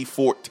McKee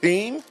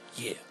 14.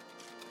 Yeah.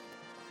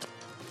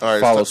 All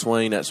right. Follow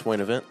Swain at Swain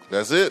Event.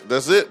 That's it.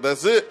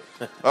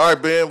 All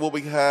right, Ben. What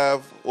we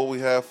have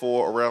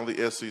for Around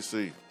the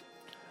SEC?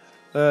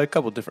 A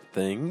couple different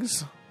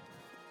things.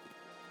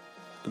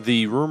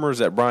 the rumors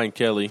that Brian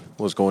Kelly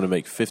was going to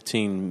make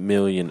 $15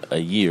 million a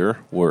year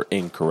were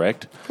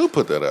incorrect. Who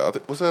put that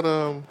out? Was that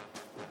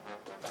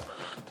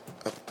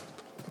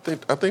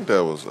I think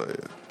that was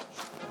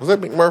that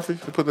McMurphy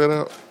who put that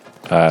out?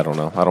 I don't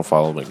know. I don't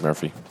follow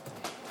McMurphy.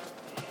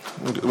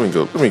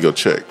 Let me go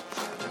check.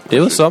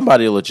 It was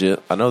somebody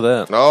legit. I know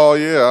that. Oh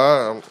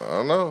yeah,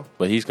 I know.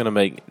 But he's going to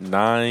make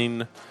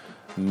 $9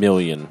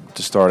 million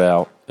to start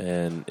out,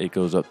 and it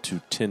goes up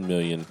to $10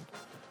 million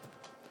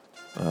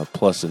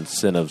plus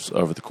incentives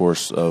over the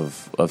course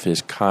of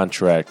his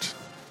contract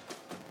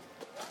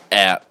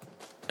at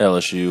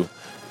LSU.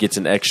 Gets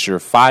an extra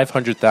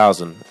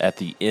 $500,000 at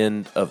the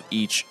end of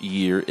each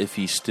year if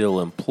he's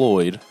still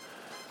employed.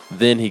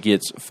 Then he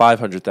gets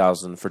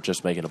 $500,000 for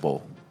just making a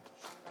bowl.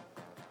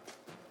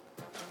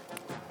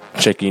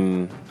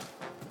 Checking,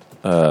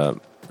 and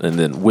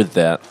then with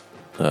that,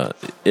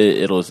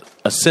 it'll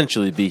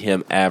essentially be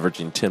him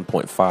averaging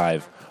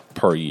 10.5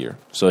 per year.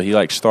 So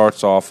he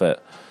starts off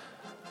at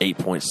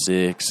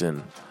 8.6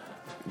 and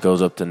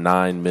goes up to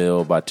 $9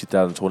 million by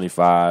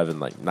 2025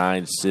 and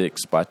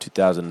 9.6 by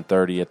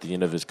 2030 at the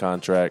end of his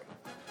contract.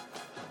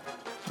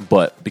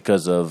 But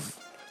because of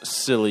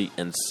silly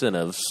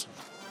incentives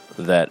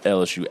that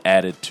LSU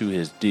added to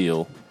his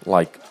deal,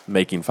 like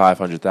making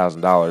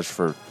 $500,000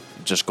 for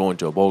just going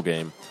to a bowl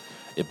game,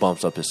 it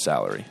bumps up his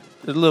salary.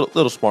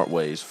 Little smart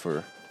ways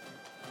for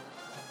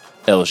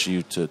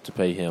LSU to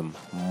pay him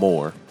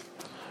more.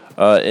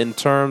 In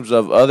terms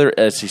of other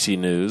SEC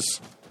news,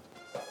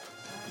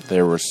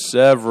 there were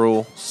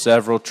several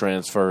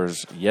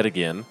transfers yet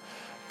again.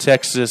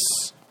 Texas,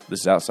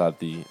 this is outside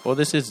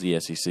this is the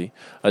SEC.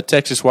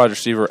 Texas wide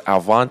receiver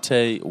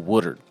Alvante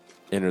Woodard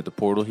entered the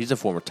portal. He's a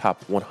former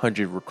top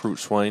 100 recruit,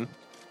 Swain,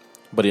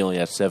 but he only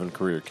has 7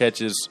 career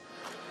catches.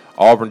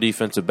 Auburn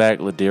defensive back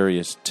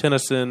Ladarius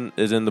Tennyson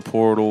is in the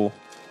portal.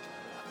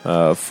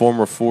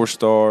 Former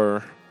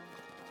 4-star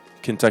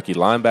Kentucky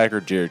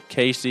linebacker Jared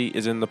Casey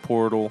is in the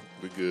portal.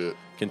 We good.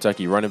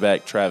 Kentucky running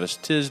back Travis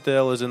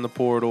Tisdale is in the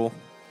portal.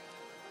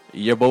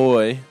 Your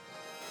boy,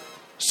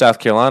 South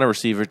Carolina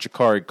receiver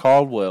Jakari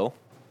Caldwell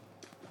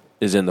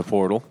is in the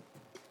portal.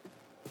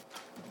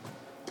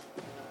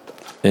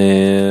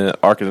 And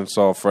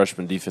Arkansas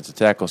freshman defensive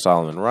tackle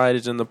Solomon Wright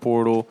is in the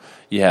portal.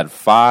 You had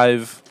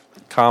 5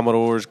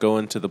 Commodores go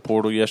into the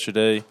portal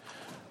yesterday,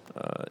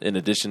 in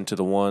addition to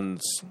the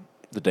ones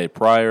the day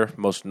prior,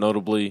 most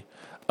notably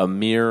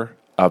Amir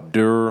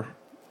Abdur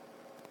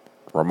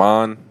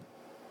Rahman,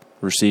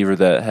 receiver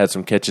that had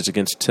some catches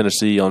against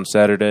Tennessee on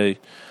Saturday.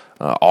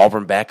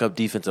 Auburn backup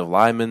defensive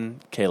lineman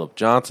Caleb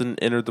Johnson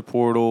entered the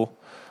portal.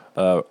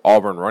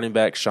 Auburn running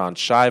back Sean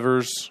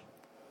Shivers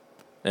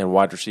and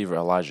wide receiver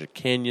Elijah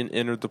Kenyon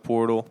entered the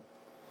portal.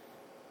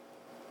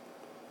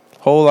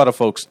 Whole lot of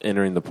folks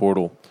entering the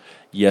portal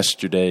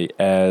yesterday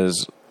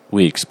as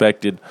we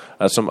expected.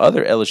 Some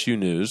other LSU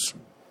news.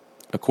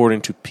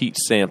 According to Pete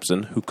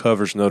Sampson, who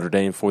covers Notre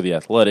Dame for The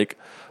Athletic,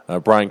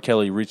 Brian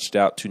Kelly reached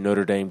out to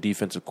Notre Dame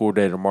defensive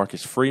coordinator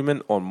Marcus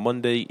Freeman on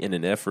Monday in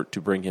an effort to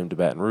bring him to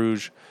Baton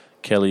Rouge.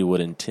 Kelly would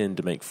intend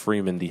to make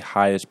Freeman the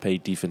highest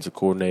paid defensive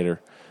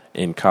coordinator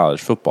in college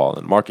football.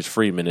 And Marcus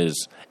Freeman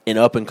is an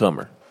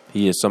up-and-comer.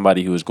 He is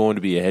somebody who is going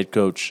to be a head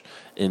coach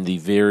in the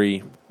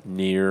very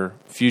near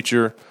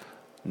future.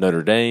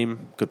 Notre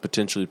Dame could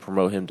potentially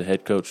promote him to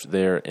head coach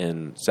there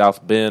in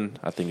South Bend.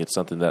 I think it's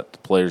something that the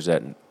players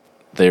at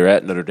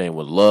Notre Dame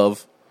would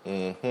love,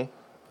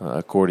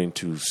 according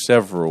to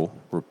several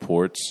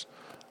reports.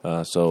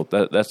 So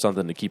that's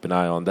something to keep an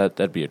eye on.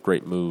 That'd be a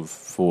great move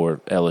for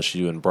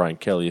LSU and Brian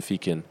Kelly if he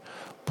can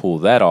pull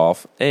that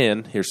off.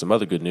 And here's some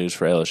other good news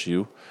for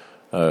LSU.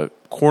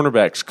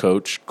 Cornerbacks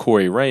coach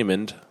Corey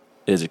Raymond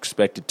is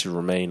expected to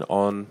remain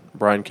on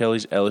Brian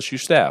Kelly's LSU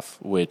staff,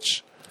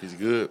 which he's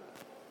good.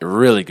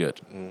 Really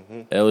good.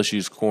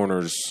 LSU's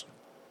corners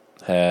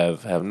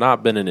have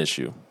not been an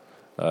issue.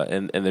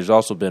 And there's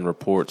also been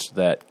reports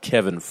that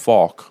Kevin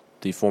Falk,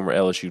 the former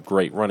LSU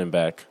great running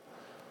back,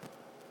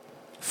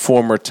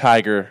 former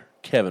Tiger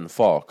Kevin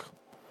Falk.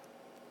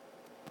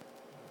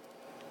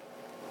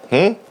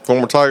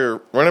 Former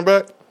Tiger running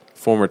back?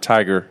 Former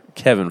Tiger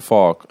Kevin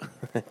Falk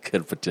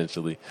could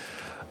potentially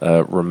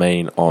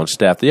remain on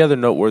staff. The other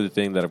noteworthy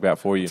thing that I've got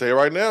for you. I'll tell you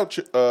right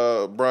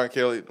now, Brian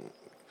Kelly,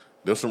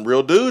 there's some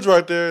real dudes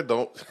right there.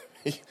 Them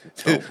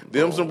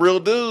some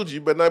real dudes.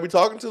 You better not be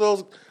talking to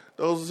those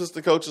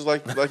assistant coaches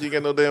like you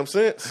got no damn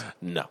sense.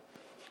 No.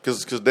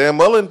 Because Dan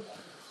Mullen,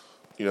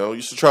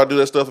 used to try to do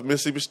that stuff at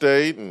Mississippi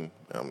State. And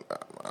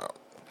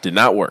did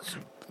not work.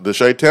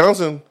 Deshae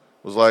Townsend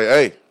was like,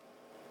 hey,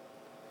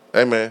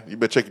 man, you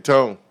better check your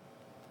tone.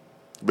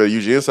 You better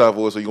use your inside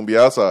voice or you're going to be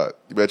outside.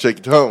 You better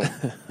check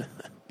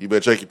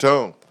your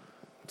tone.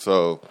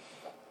 So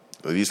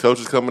these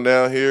coaches coming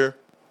down here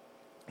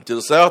to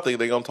the South think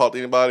they're going to talk to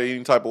anybody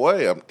any type of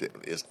way.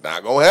 It's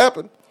not going to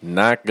happen.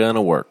 Not going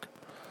to work.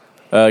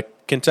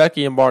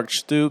 Kentucky and Mark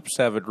Stoops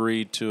have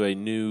agreed to a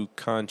new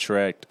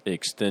contract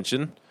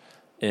extension,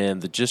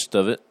 and the gist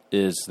of it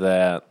is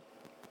that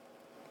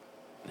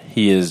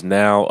he is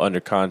now under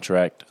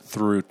contract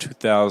through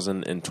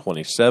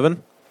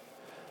 2027.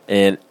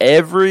 And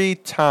every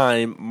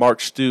time Mark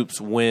Stoops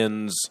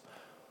wins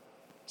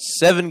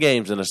 7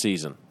 games in a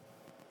season,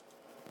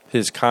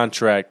 his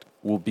contract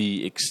will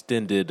be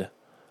extended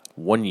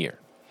 1 year.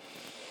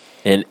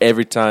 And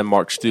every time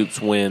Mark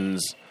Stoops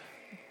wins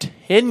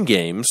 10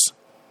 games,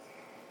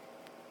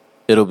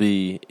 it'll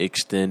be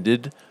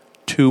extended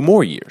 2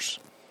 more years.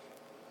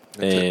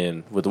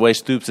 And with the way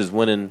Stoops is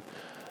winning,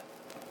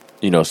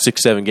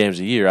 6-7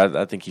 games a year,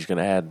 I think he's going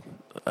to add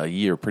a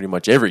year pretty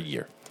much every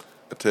year.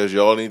 It tells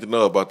you all you need to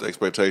know about the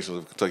expectations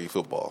of Kentucky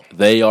football.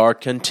 They are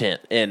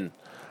content. And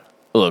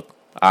look,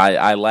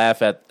 I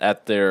laugh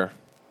at their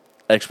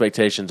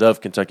expectations of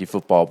Kentucky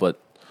football, but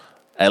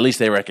at least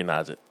they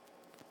recognize it.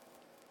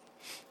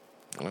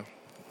 Yeah.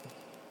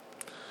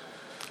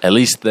 At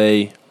least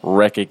they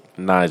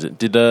recognize it.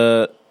 Did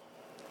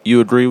you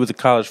agree with the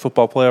college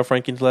football playoff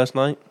rankings last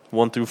night?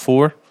 1 through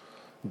 4?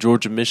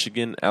 Georgia,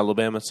 Michigan,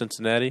 Alabama,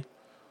 Cincinnati.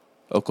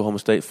 Oklahoma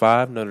State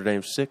 5, Notre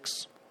Dame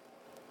 6.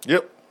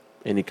 Yep.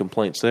 Any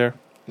complaints there?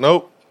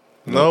 Nope.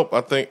 I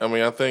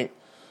think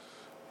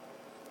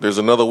there's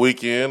another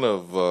weekend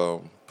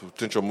of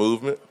potential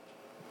movement,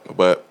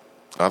 but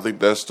I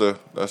think that's the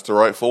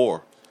right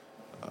 4.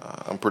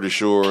 I'm pretty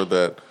sure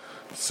that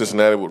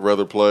Cincinnati would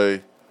rather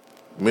play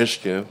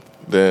Michigan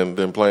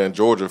than playing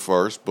Georgia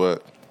first,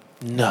 but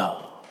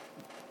no.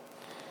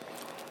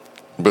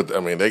 But I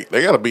mean, they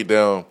got to beat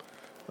down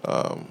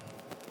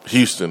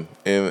Houston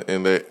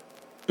in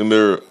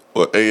their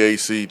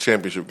AAC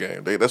championship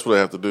game. That's what they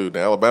have to do.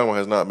 Now, Alabama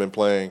has not been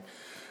playing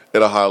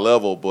at a high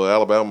level, but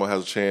Alabama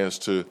has a chance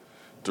to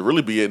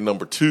really be at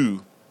number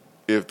 2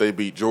 if they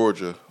beat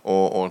Georgia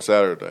on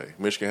Saturday.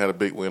 Michigan had a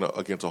big win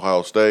against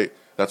Ohio State.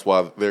 That's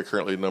why they're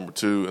currently number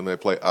 2, and they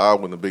play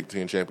Iowa in the Big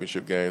Ten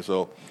championship game.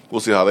 So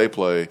we'll see how they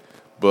play.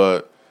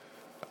 But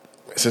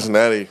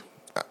Cincinnati,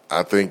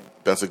 I think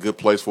that's a good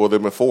place for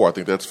them at 4. I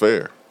think that's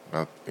fair.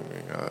 I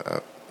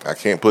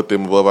can't put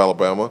them above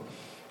Alabama.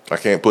 I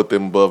can't put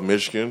them above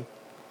Michigan.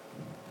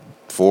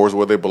 4 is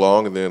where they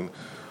belong, and then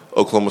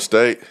Oklahoma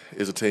State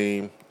is a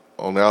team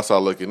on the outside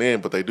looking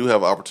in, but they do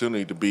have an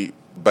opportunity to beat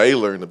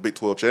Baylor in the Big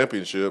 12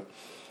 championship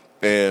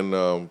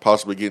and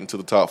possibly get into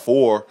the top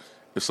 4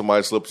 if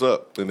somebody slips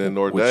up. And then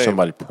Notre Dame.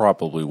 Somebody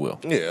probably will.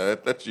 Yeah,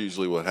 that's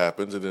usually what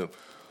happens. And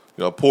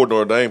then, poor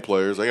Notre Dame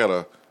players, they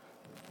ain't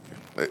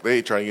trying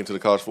to get into the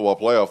college football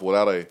playoff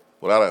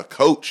without a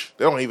coach.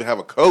 They don't even have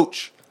a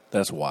coach.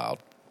 That's wild.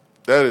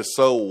 That is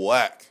so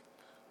whack.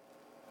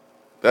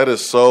 That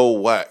is so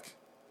whack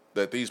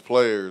that these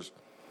players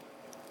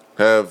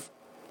have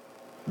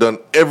done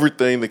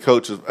everything the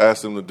coach has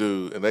asked them to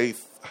do, and they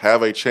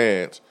have a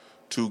chance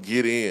to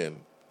get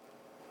in.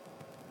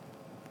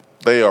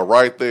 They are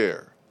right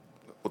there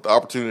with the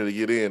opportunity to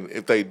get in.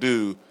 If they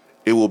do,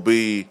 it will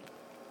be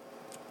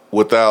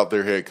without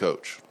their head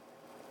coach.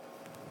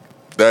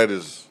 That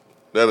is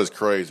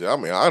crazy. I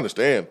mean, I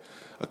understand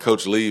a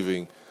coach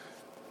leaving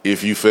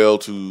if you fail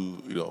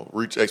to,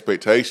 reach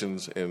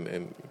expectations,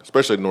 and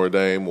especially Notre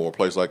Dame or a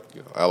place like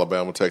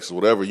Alabama, Texas,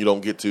 whatever, you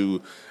don't get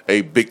to a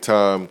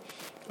big-time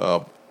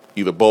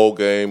either bowl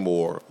game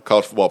or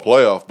college football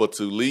playoff, but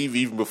to leave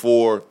even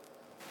before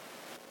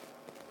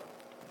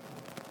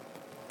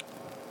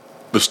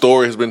the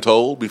story has been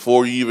told,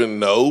 before you even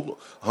know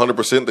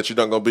 100% that you're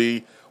not going to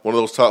be one of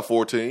those top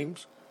 4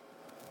 teams,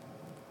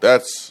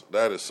 that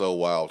is so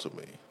wild to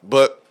me.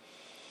 But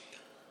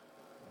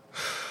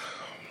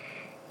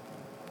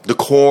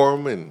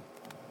decorum and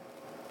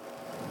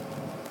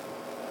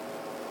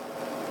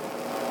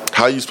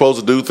how you supposed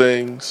to do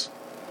things.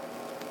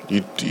 You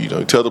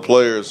tell the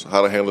players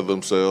how to handle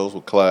themselves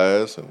with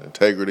class and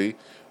integrity.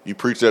 You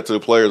preach that to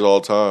the players all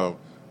the time,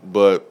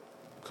 but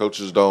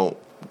coaches don't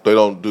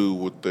do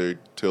what they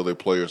tell their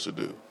players to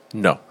do.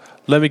 No.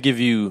 Let me give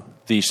you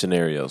these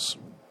scenarios.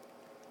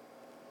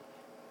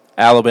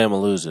 Alabama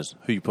loses.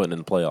 Who you putting in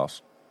the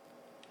playoffs?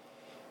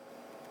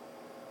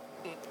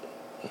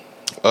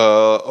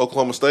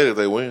 Oklahoma State if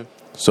they win.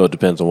 So it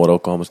depends on what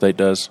Oklahoma State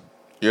does?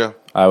 Yeah.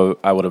 I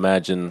would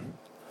imagine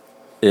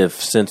if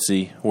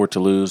Cincy were to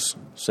lose,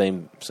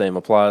 same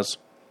applies?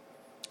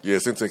 Yeah,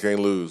 Cincy can't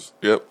lose.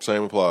 Yep,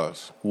 same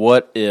applies.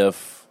 What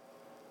if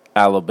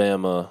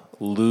Alabama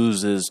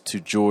loses to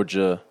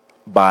Georgia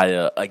by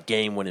a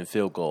game-winning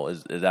field goal?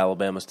 Is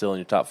Alabama still in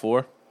your top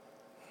 4?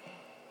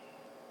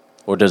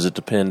 Or does it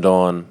depend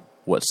on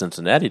what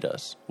Cincinnati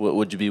does?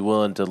 Would you be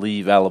willing to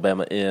leave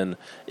Alabama in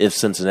if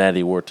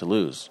Cincinnati were to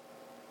lose?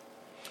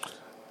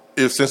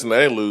 If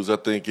Cincinnati lose, I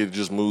think it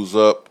just moves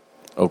up.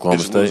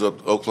 Oklahoma State? Moves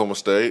up Oklahoma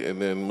State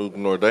and then move to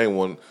Notre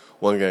Dame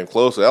one game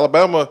closer.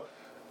 Alabama,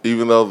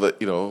 even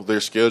though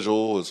their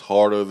schedule is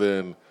harder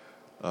than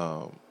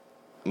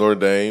Notre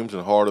Dame's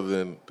and harder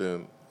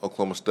than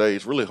Oklahoma State,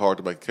 it's really hard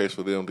to make a case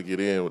for them to get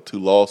in with 2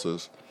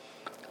 losses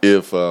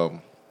if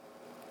you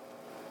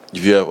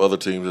have other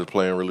teams that are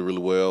playing really,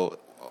 really well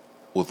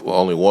with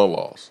only 1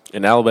 loss.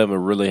 And Alabama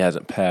really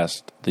hasn't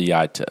passed the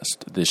eye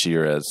test this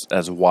year,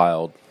 as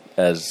wild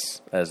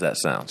as that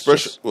sounds.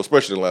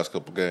 Especially in the last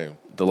couple of games.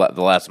 The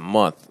last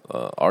month,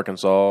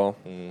 Arkansas,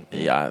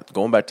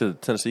 going back to the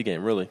Tennessee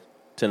game, really.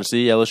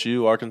 Tennessee,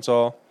 LSU,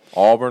 Arkansas.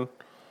 Auburn,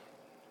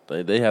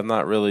 they have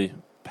not really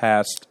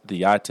passed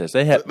the eye test.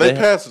 They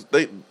passed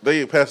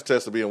the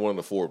test of being one of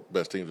the 4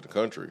 best teams in the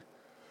country.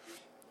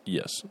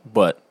 Yes,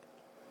 but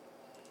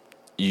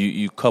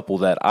you couple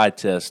that eye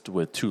test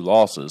with 2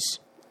 losses,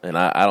 and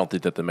I don't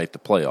think that they make the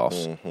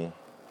playoffs. Mm-hmm.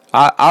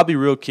 I'll be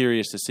real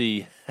curious to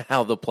see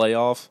how the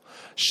playoff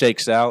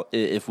shakes out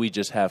if we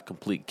just have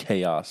complete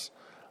chaos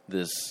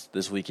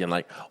this weekend.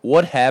 Like,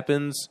 what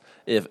happens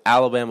if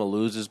Alabama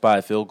loses by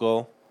a field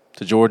goal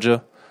to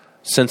Georgia,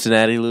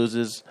 Cincinnati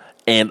loses,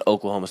 and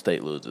Oklahoma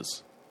State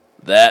loses?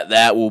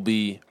 That will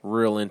be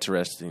real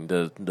interesting.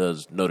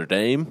 Does Notre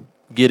Dame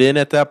get in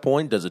at that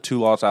point? Does a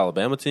 2-loss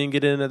Alabama team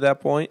get in at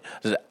that point?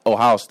 Does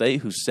Ohio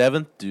State, who's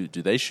 7th, do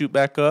they shoot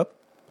back up?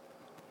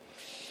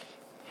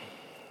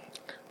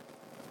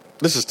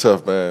 This is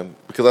tough, man,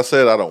 because I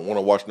said I don't want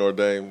to watch Notre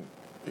Dame,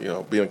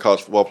 be in a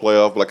college football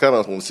playoff, but I kind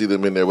of want to see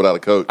them in there without a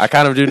coach. I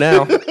kind of do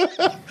now.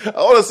 I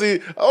want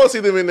to see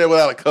them in there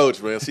without a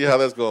coach, man. See how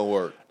that's going to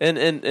work.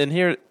 And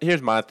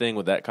here's my thing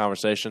with that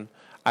conversation.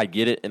 I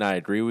get it and I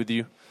agree with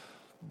you,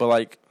 but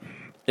like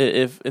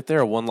if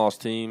they're a 1-loss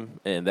team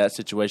and that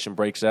situation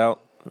breaks out,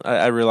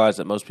 I realize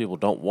that most people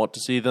don't want to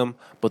see them,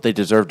 but they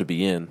deserve to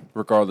be in,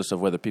 regardless of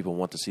whether people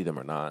want to see them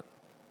or not.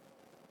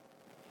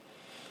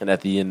 And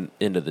at the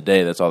end of the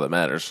day, that's all that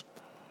matters.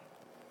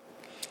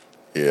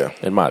 Yeah.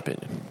 In my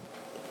opinion.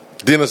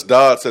 Dennis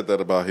Dodd said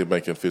that about him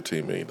making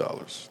 $15 million.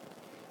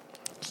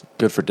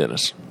 Good for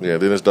Dennis. Yeah,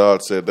 Dennis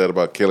Dodd said that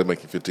about Kelly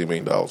making $15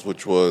 million,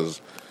 which was,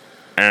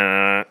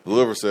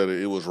 whoever said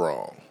it, it was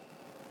wrong.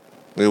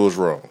 It was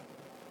wrong.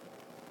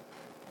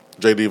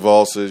 J.D.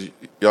 Vol says,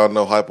 y'all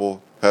know Heupel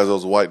has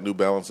those white New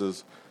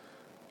Balances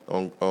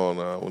on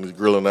when he's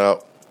grilling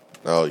out.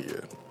 Oh,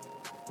 yeah.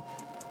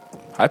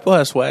 Heupel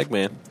has swag,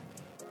 man.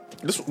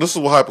 This is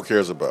what Heupel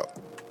cares about.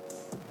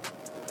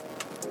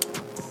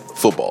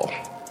 Football.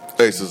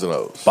 Aces and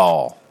O's.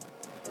 Ball.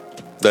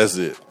 That's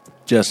it.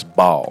 Just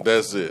ball.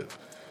 That's it.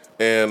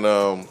 And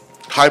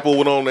Heupel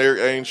went on the Eric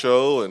Ainge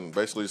show and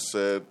basically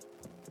said,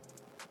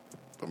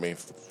 for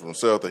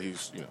himself, that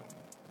he's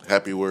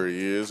happy where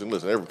he is. And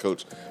listen, every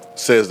coach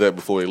says that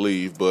before they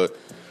leave, but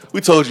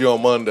we told you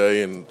on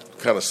Monday and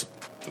kind of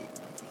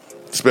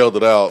spelled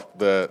it out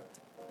that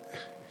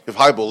if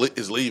Heupel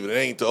is leaving, it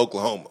ain't to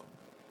Oklahoma.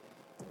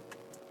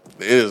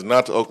 It is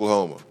not to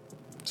Oklahoma.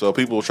 So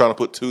people were trying to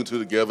put 2 and 2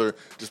 together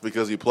just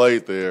because he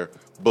played there.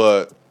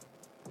 But,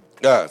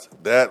 guys,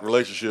 that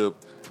relationship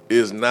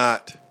is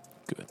not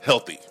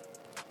healthy.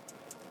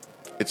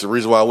 It's the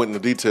reason why I went into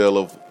detail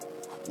of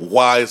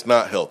why it's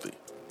not healthy.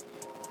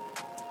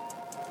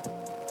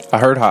 I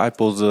heard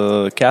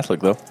Heupel's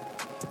Catholic, though.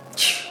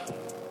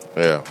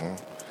 Yeah.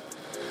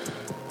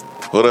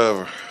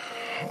 Whatever.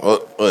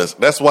 Well,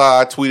 that's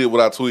why I tweeted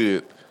what I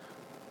tweeted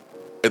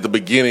at the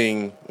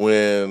beginning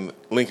when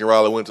Lincoln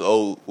Riley went to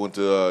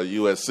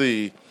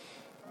USC,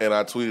 and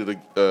I tweeted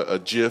a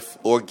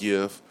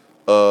GIF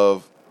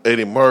of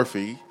Eddie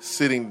Murphy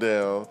sitting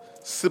down,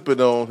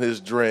 sipping on his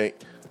drink,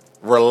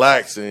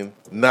 relaxing,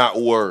 not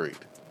worried.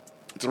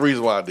 It's the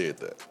reason why I did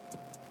that.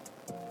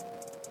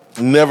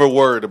 Never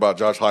worried about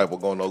Josh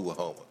Heupel going to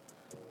Oklahoma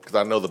because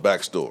I know the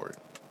backstory.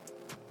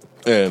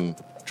 And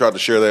tried to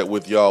share that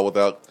with y'all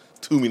without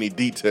too many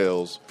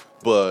details,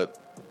 but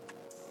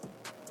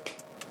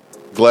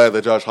glad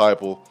that Josh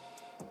Heupel,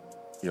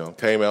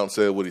 came out and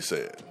said what he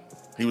said.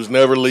 He was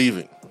never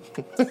leaving.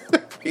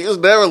 He was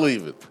never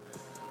leaving.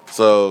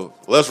 So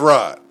let's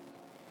ride.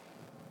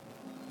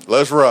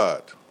 Let's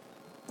ride.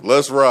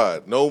 Let's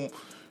ride. No,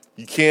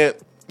 you can't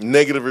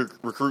negative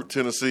recruit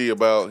Tennessee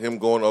about him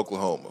going to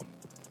Oklahoma.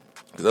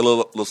 Because that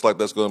looks like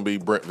that's going to be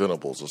Brent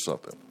Venables or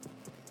something.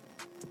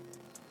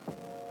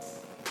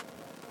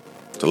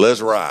 So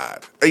let's ride.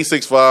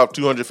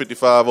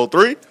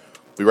 865-255-03.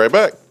 Be right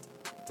back.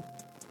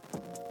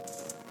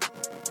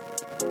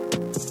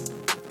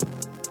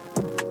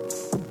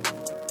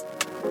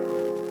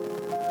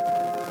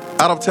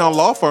 Out-of-town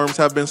law firms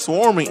have been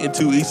swarming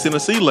into East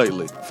Tennessee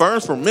lately.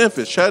 Firms from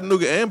Memphis,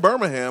 Chattanooga, and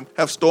Birmingham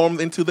have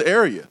stormed into the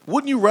area.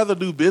 Wouldn't you rather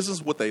do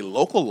business with a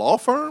local law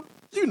firm?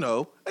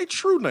 A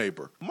true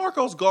neighbor.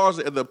 Marcos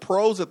Garza and the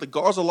pros at the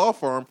Garza Law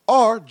Firm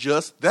are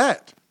just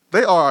that.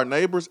 They are our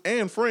neighbors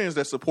and friends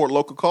that support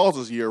local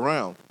causes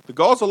year-round. The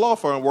Garza Law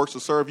Firm works to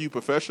serve you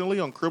professionally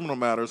on criminal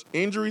matters,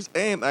 injuries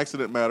and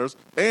accident matters,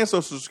 and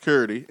Social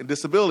Security and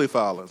disability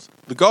filings.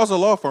 The Garza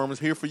Law Firm is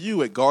here for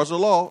you at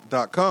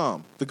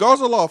GarzaLaw.com. The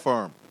Garza Law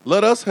Firm.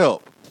 Let us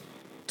help.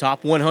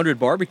 Top 100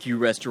 barbecue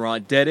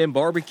restaurant Dead End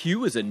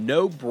Barbecue is a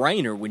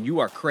no-brainer when you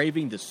are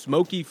craving the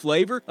smoky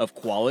flavor of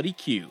quality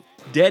Q.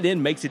 Dead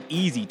End makes it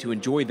easy to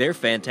enjoy their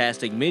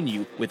fantastic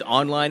menu with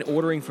online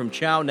ordering from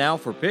Chow Now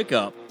for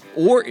pickup.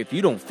 Or if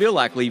you don't feel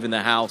like leaving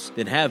the house,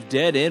 then have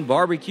Dead End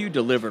Barbecue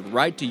delivered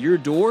right to your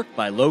door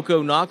by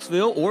Loco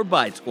Knoxville or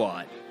Bite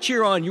Squad.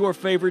 Cheer on your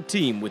favorite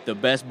team with the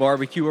best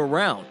barbecue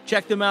around.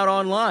 Check them out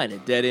online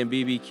at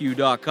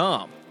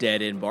deadendbbq.com.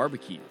 Dead End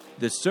Barbecue.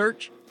 The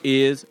search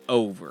is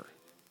over.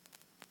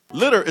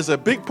 Litter is a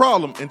big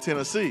problem in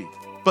Tennessee,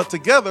 but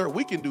together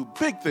we can do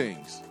big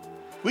things.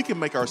 we can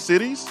make our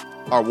cities,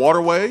 our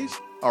waterways,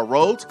 our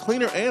roads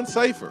cleaner and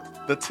safer.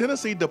 The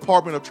Tennessee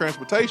Department of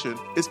Transportation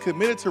is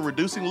committed to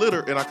reducing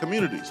litter in our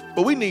communities,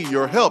 but we need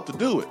your help to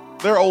do it.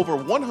 There are over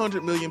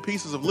 100 million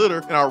pieces of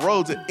litter in our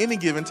roads at any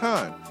given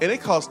time, and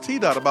it costs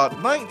TDOT about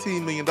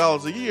 $19 million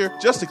a year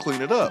just to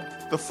clean it up.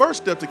 The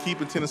first step to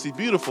keeping Tennessee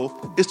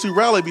beautiful is to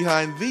rally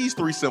behind these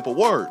 3 simple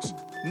words.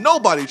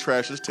 Nobody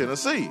trashes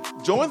Tennessee.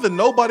 Join the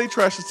Nobody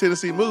Trashes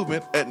Tennessee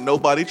movement at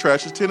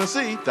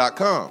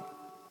NobodyTrashesTennessee.com.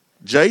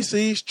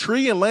 JC's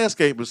Tree and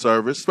Landscaping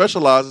Service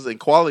specializes in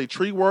quality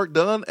tree work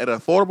done at an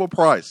affordable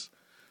price.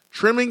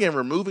 Trimming and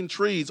removing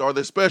trees are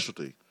their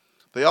specialty.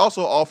 They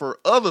also offer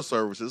other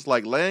services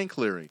like land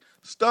clearing,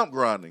 stump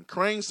grinding,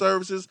 crane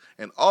services,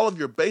 and all of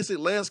your basic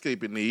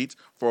landscaping needs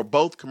for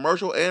both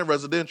commercial and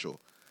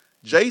residential.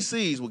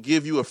 JC's will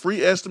give you a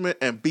free estimate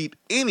and beat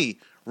any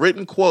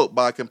written quote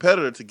by a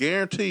competitor to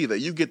guarantee that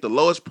you get the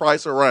lowest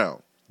price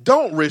around.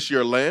 Don't risk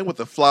your land with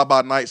a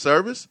fly-by-night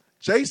service.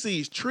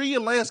 JC's Tree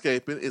and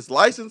Landscaping is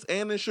licensed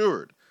and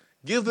insured.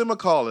 Give them a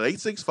call at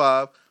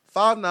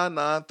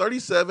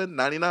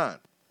 865-599-3799.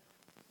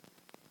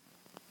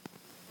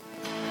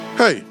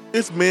 Hey,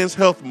 it's Men's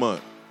Health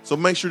Month, so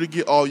make sure to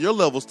get all your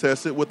levels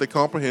tested with a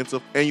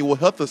comprehensive annual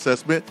health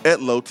assessment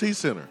at Low T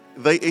Center.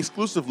 They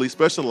exclusively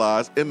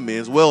specialize in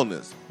men's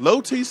wellness. Low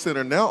T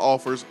Center now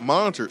offers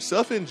monitored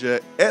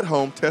self-inject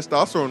at-home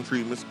testosterone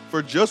treatments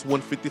for just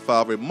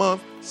 $155 a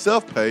month,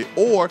 self-pay,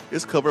 or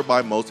is covered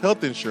by most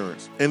health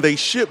insurance. And they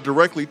ship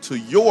directly to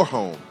your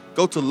home.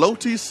 Go to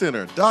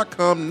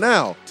lowtcenter.com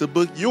now to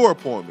book your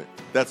appointment.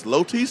 That's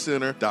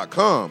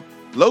lowtcenter.com.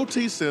 Low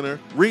T Center,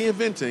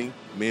 reinventing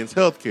men's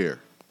health care.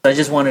 I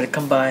just wanted to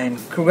come by and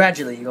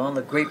congratulate you on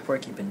the great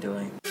work you've been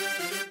doing.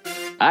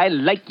 I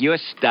like your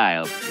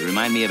style. You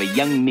remind me of a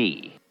young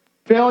me.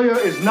 Failure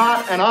is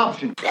not an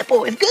option. That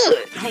boy is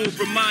good. Don't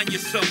remind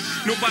yourself,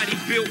 nobody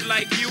built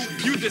like you.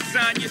 You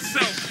design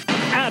yourself.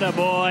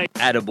 Attaboy.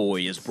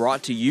 Attaboy is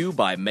brought to you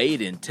by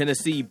Made in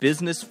Tennessee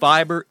Business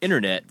Fiber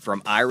Internet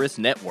from Iris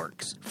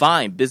Networks.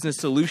 Find business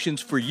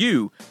solutions for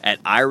you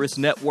at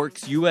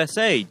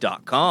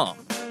irisnetworksusa.com.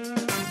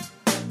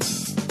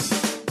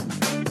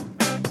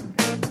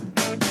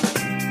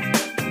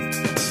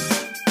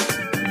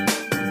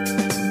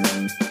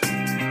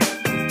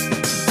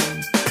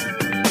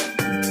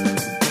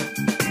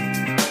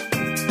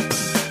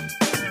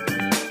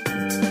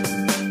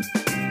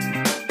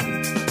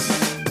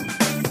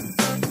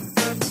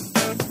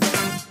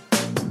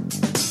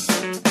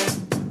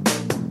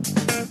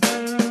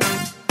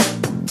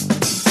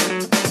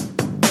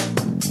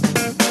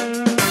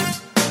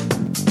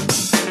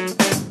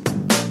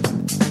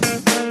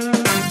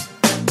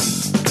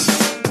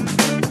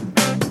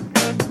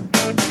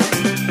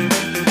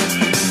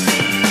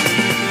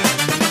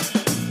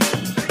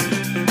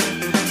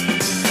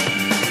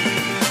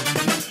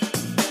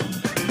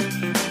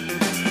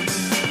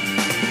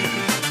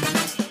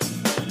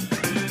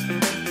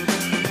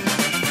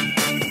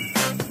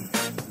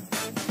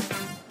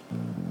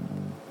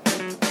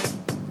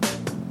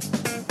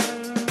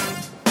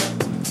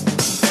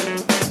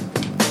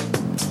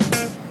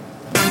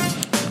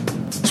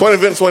 Swain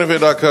and Ben,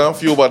 SwainandBen.com,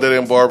 fueled by Dead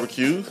End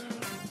Barbecue,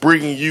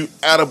 bringing you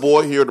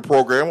Attaboy here at the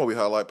program where we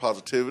highlight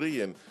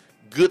positivity and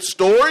good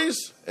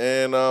stories.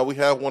 And we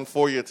have one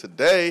for you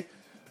today.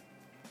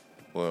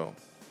 Well,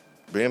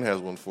 Ben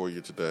has one for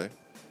you today.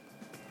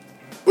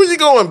 Where you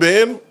going,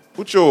 Ben?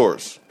 What's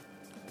yours?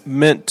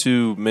 Meant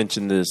to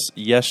mention this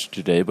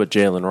yesterday, but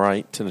Jalen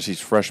Wright,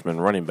 Tennessee's freshman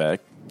running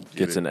back,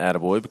 gets an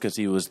attaboy because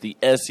he was the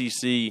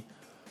SEC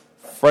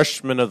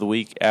Freshman of the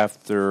Week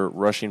after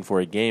rushing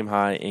for a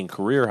game-high and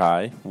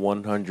career-high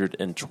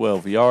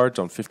 112 yards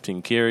on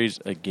 15 carries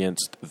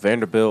against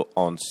Vanderbilt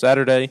on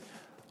Saturday.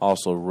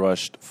 Also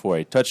rushed for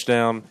a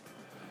touchdown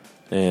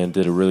and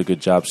did a really good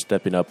job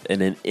stepping up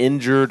in an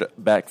injured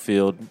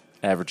backfield,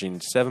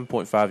 averaging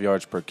 7.5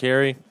 yards per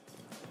carry,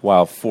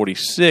 while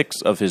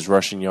 46 of his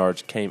rushing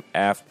yards came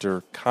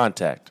after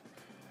contact.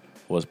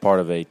 Was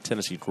part of a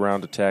Tennessee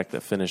ground attack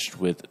that finished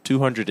with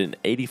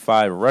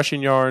 285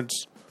 rushing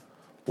yards,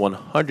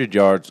 100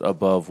 yards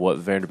above what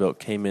Vanderbilt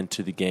came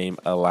into the game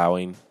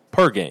allowing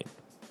per game.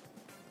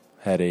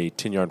 Had a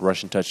 10-yard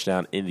rushing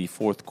touchdown in the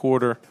fourth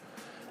quarter.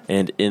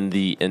 And in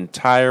the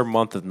entire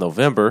month of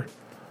November,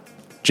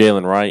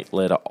 Jalen Wright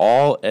led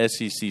all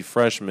SEC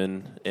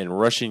freshmen in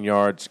rushing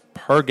yards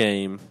per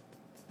game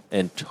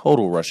and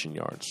total rushing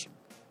yards.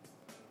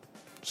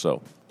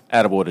 So,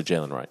 attaboy to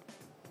Jalen Wright.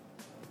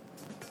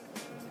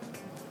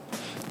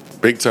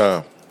 Big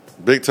time.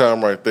 Big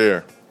time right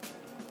there.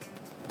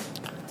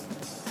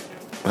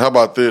 How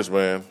about this,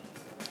 man?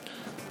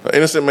 An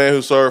innocent man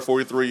who served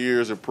 43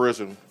 years in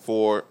prison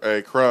for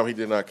a crime he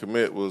did not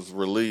commit was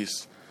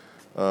released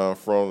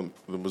from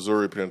the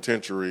Missouri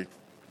Penitentiary.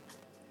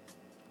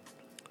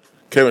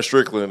 Kevin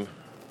Strickland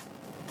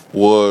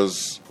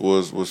was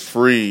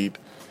freed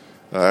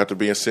after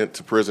being sent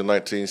to prison in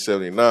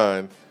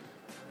 1979.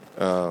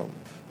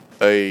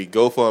 A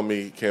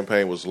GoFundMe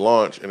campaign was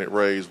launched, and it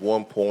raised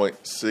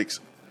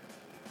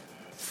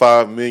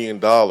 $1.65 million.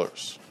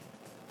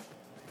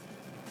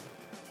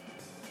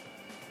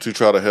 to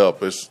try to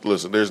help.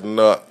 Listen, there's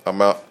not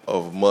amount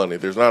of money.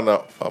 There's not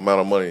enough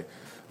amount of money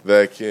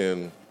that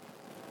can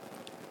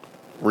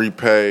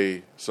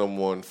repay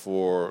someone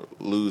for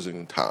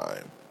losing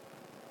time.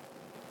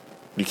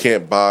 You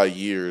can't buy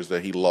years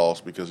that he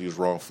lost because he was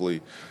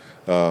wrongfully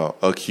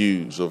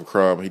accused of a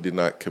crime he did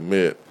not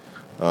commit.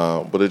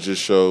 But it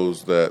just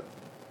shows that,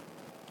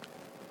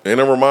 and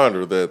a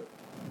reminder that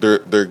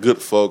there are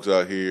good folks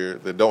out here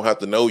that don't have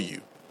to know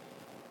you.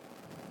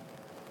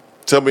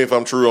 Tell me if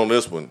I'm true on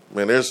this one,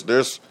 man.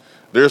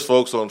 There's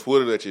folks on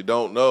Twitter that you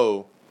don't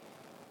know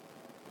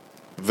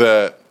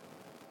that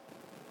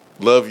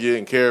love you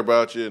and care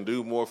about you and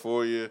do more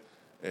for you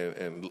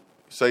and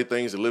say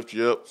things that lift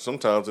you up.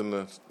 Sometimes in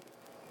the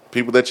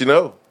people that you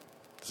know,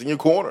 it's in your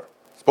corner.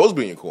 It's supposed to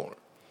be in your corner.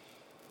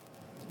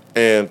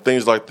 And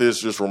things like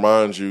this just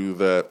remind you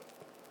that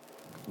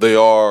they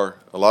are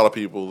a lot of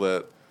people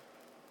that,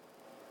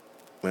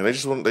 man, they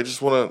just want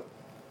to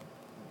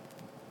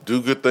do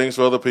good things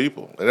for other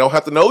people. They don't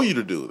have to know you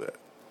to do that.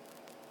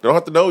 They don't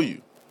have to know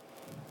you.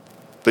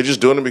 They're just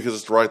doing it because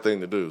it's the right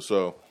thing to do.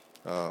 So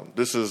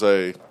this is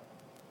a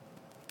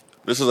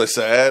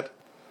sad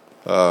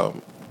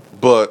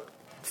but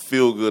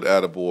feel good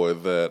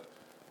attaboy that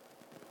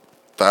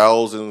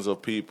thousands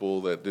of people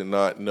that did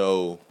not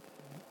know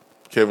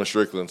Kevin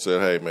Strickland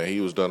said, hey, man,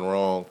 he was done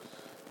wrong,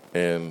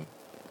 and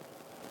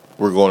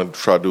we're going to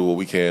try to do what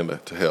we can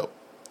to help.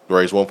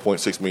 Raise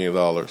 $1.6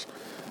 million.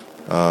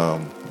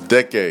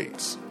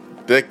 Decades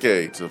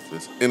of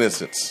his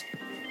innocence.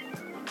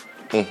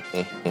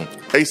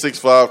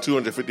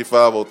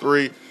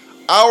 865-255-03.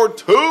 Hour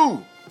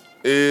 2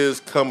 is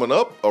coming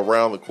up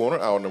around the corner.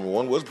 Hour number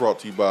 1 was brought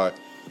to you by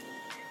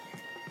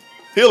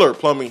Hiller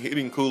Plumbing,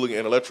 Heating, Cooling,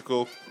 and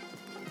Electrical.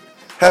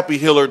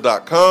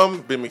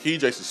 HappyHiller.com. Ben McKee,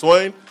 Jason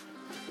Swain.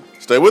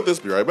 Stay with us.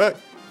 Be right back.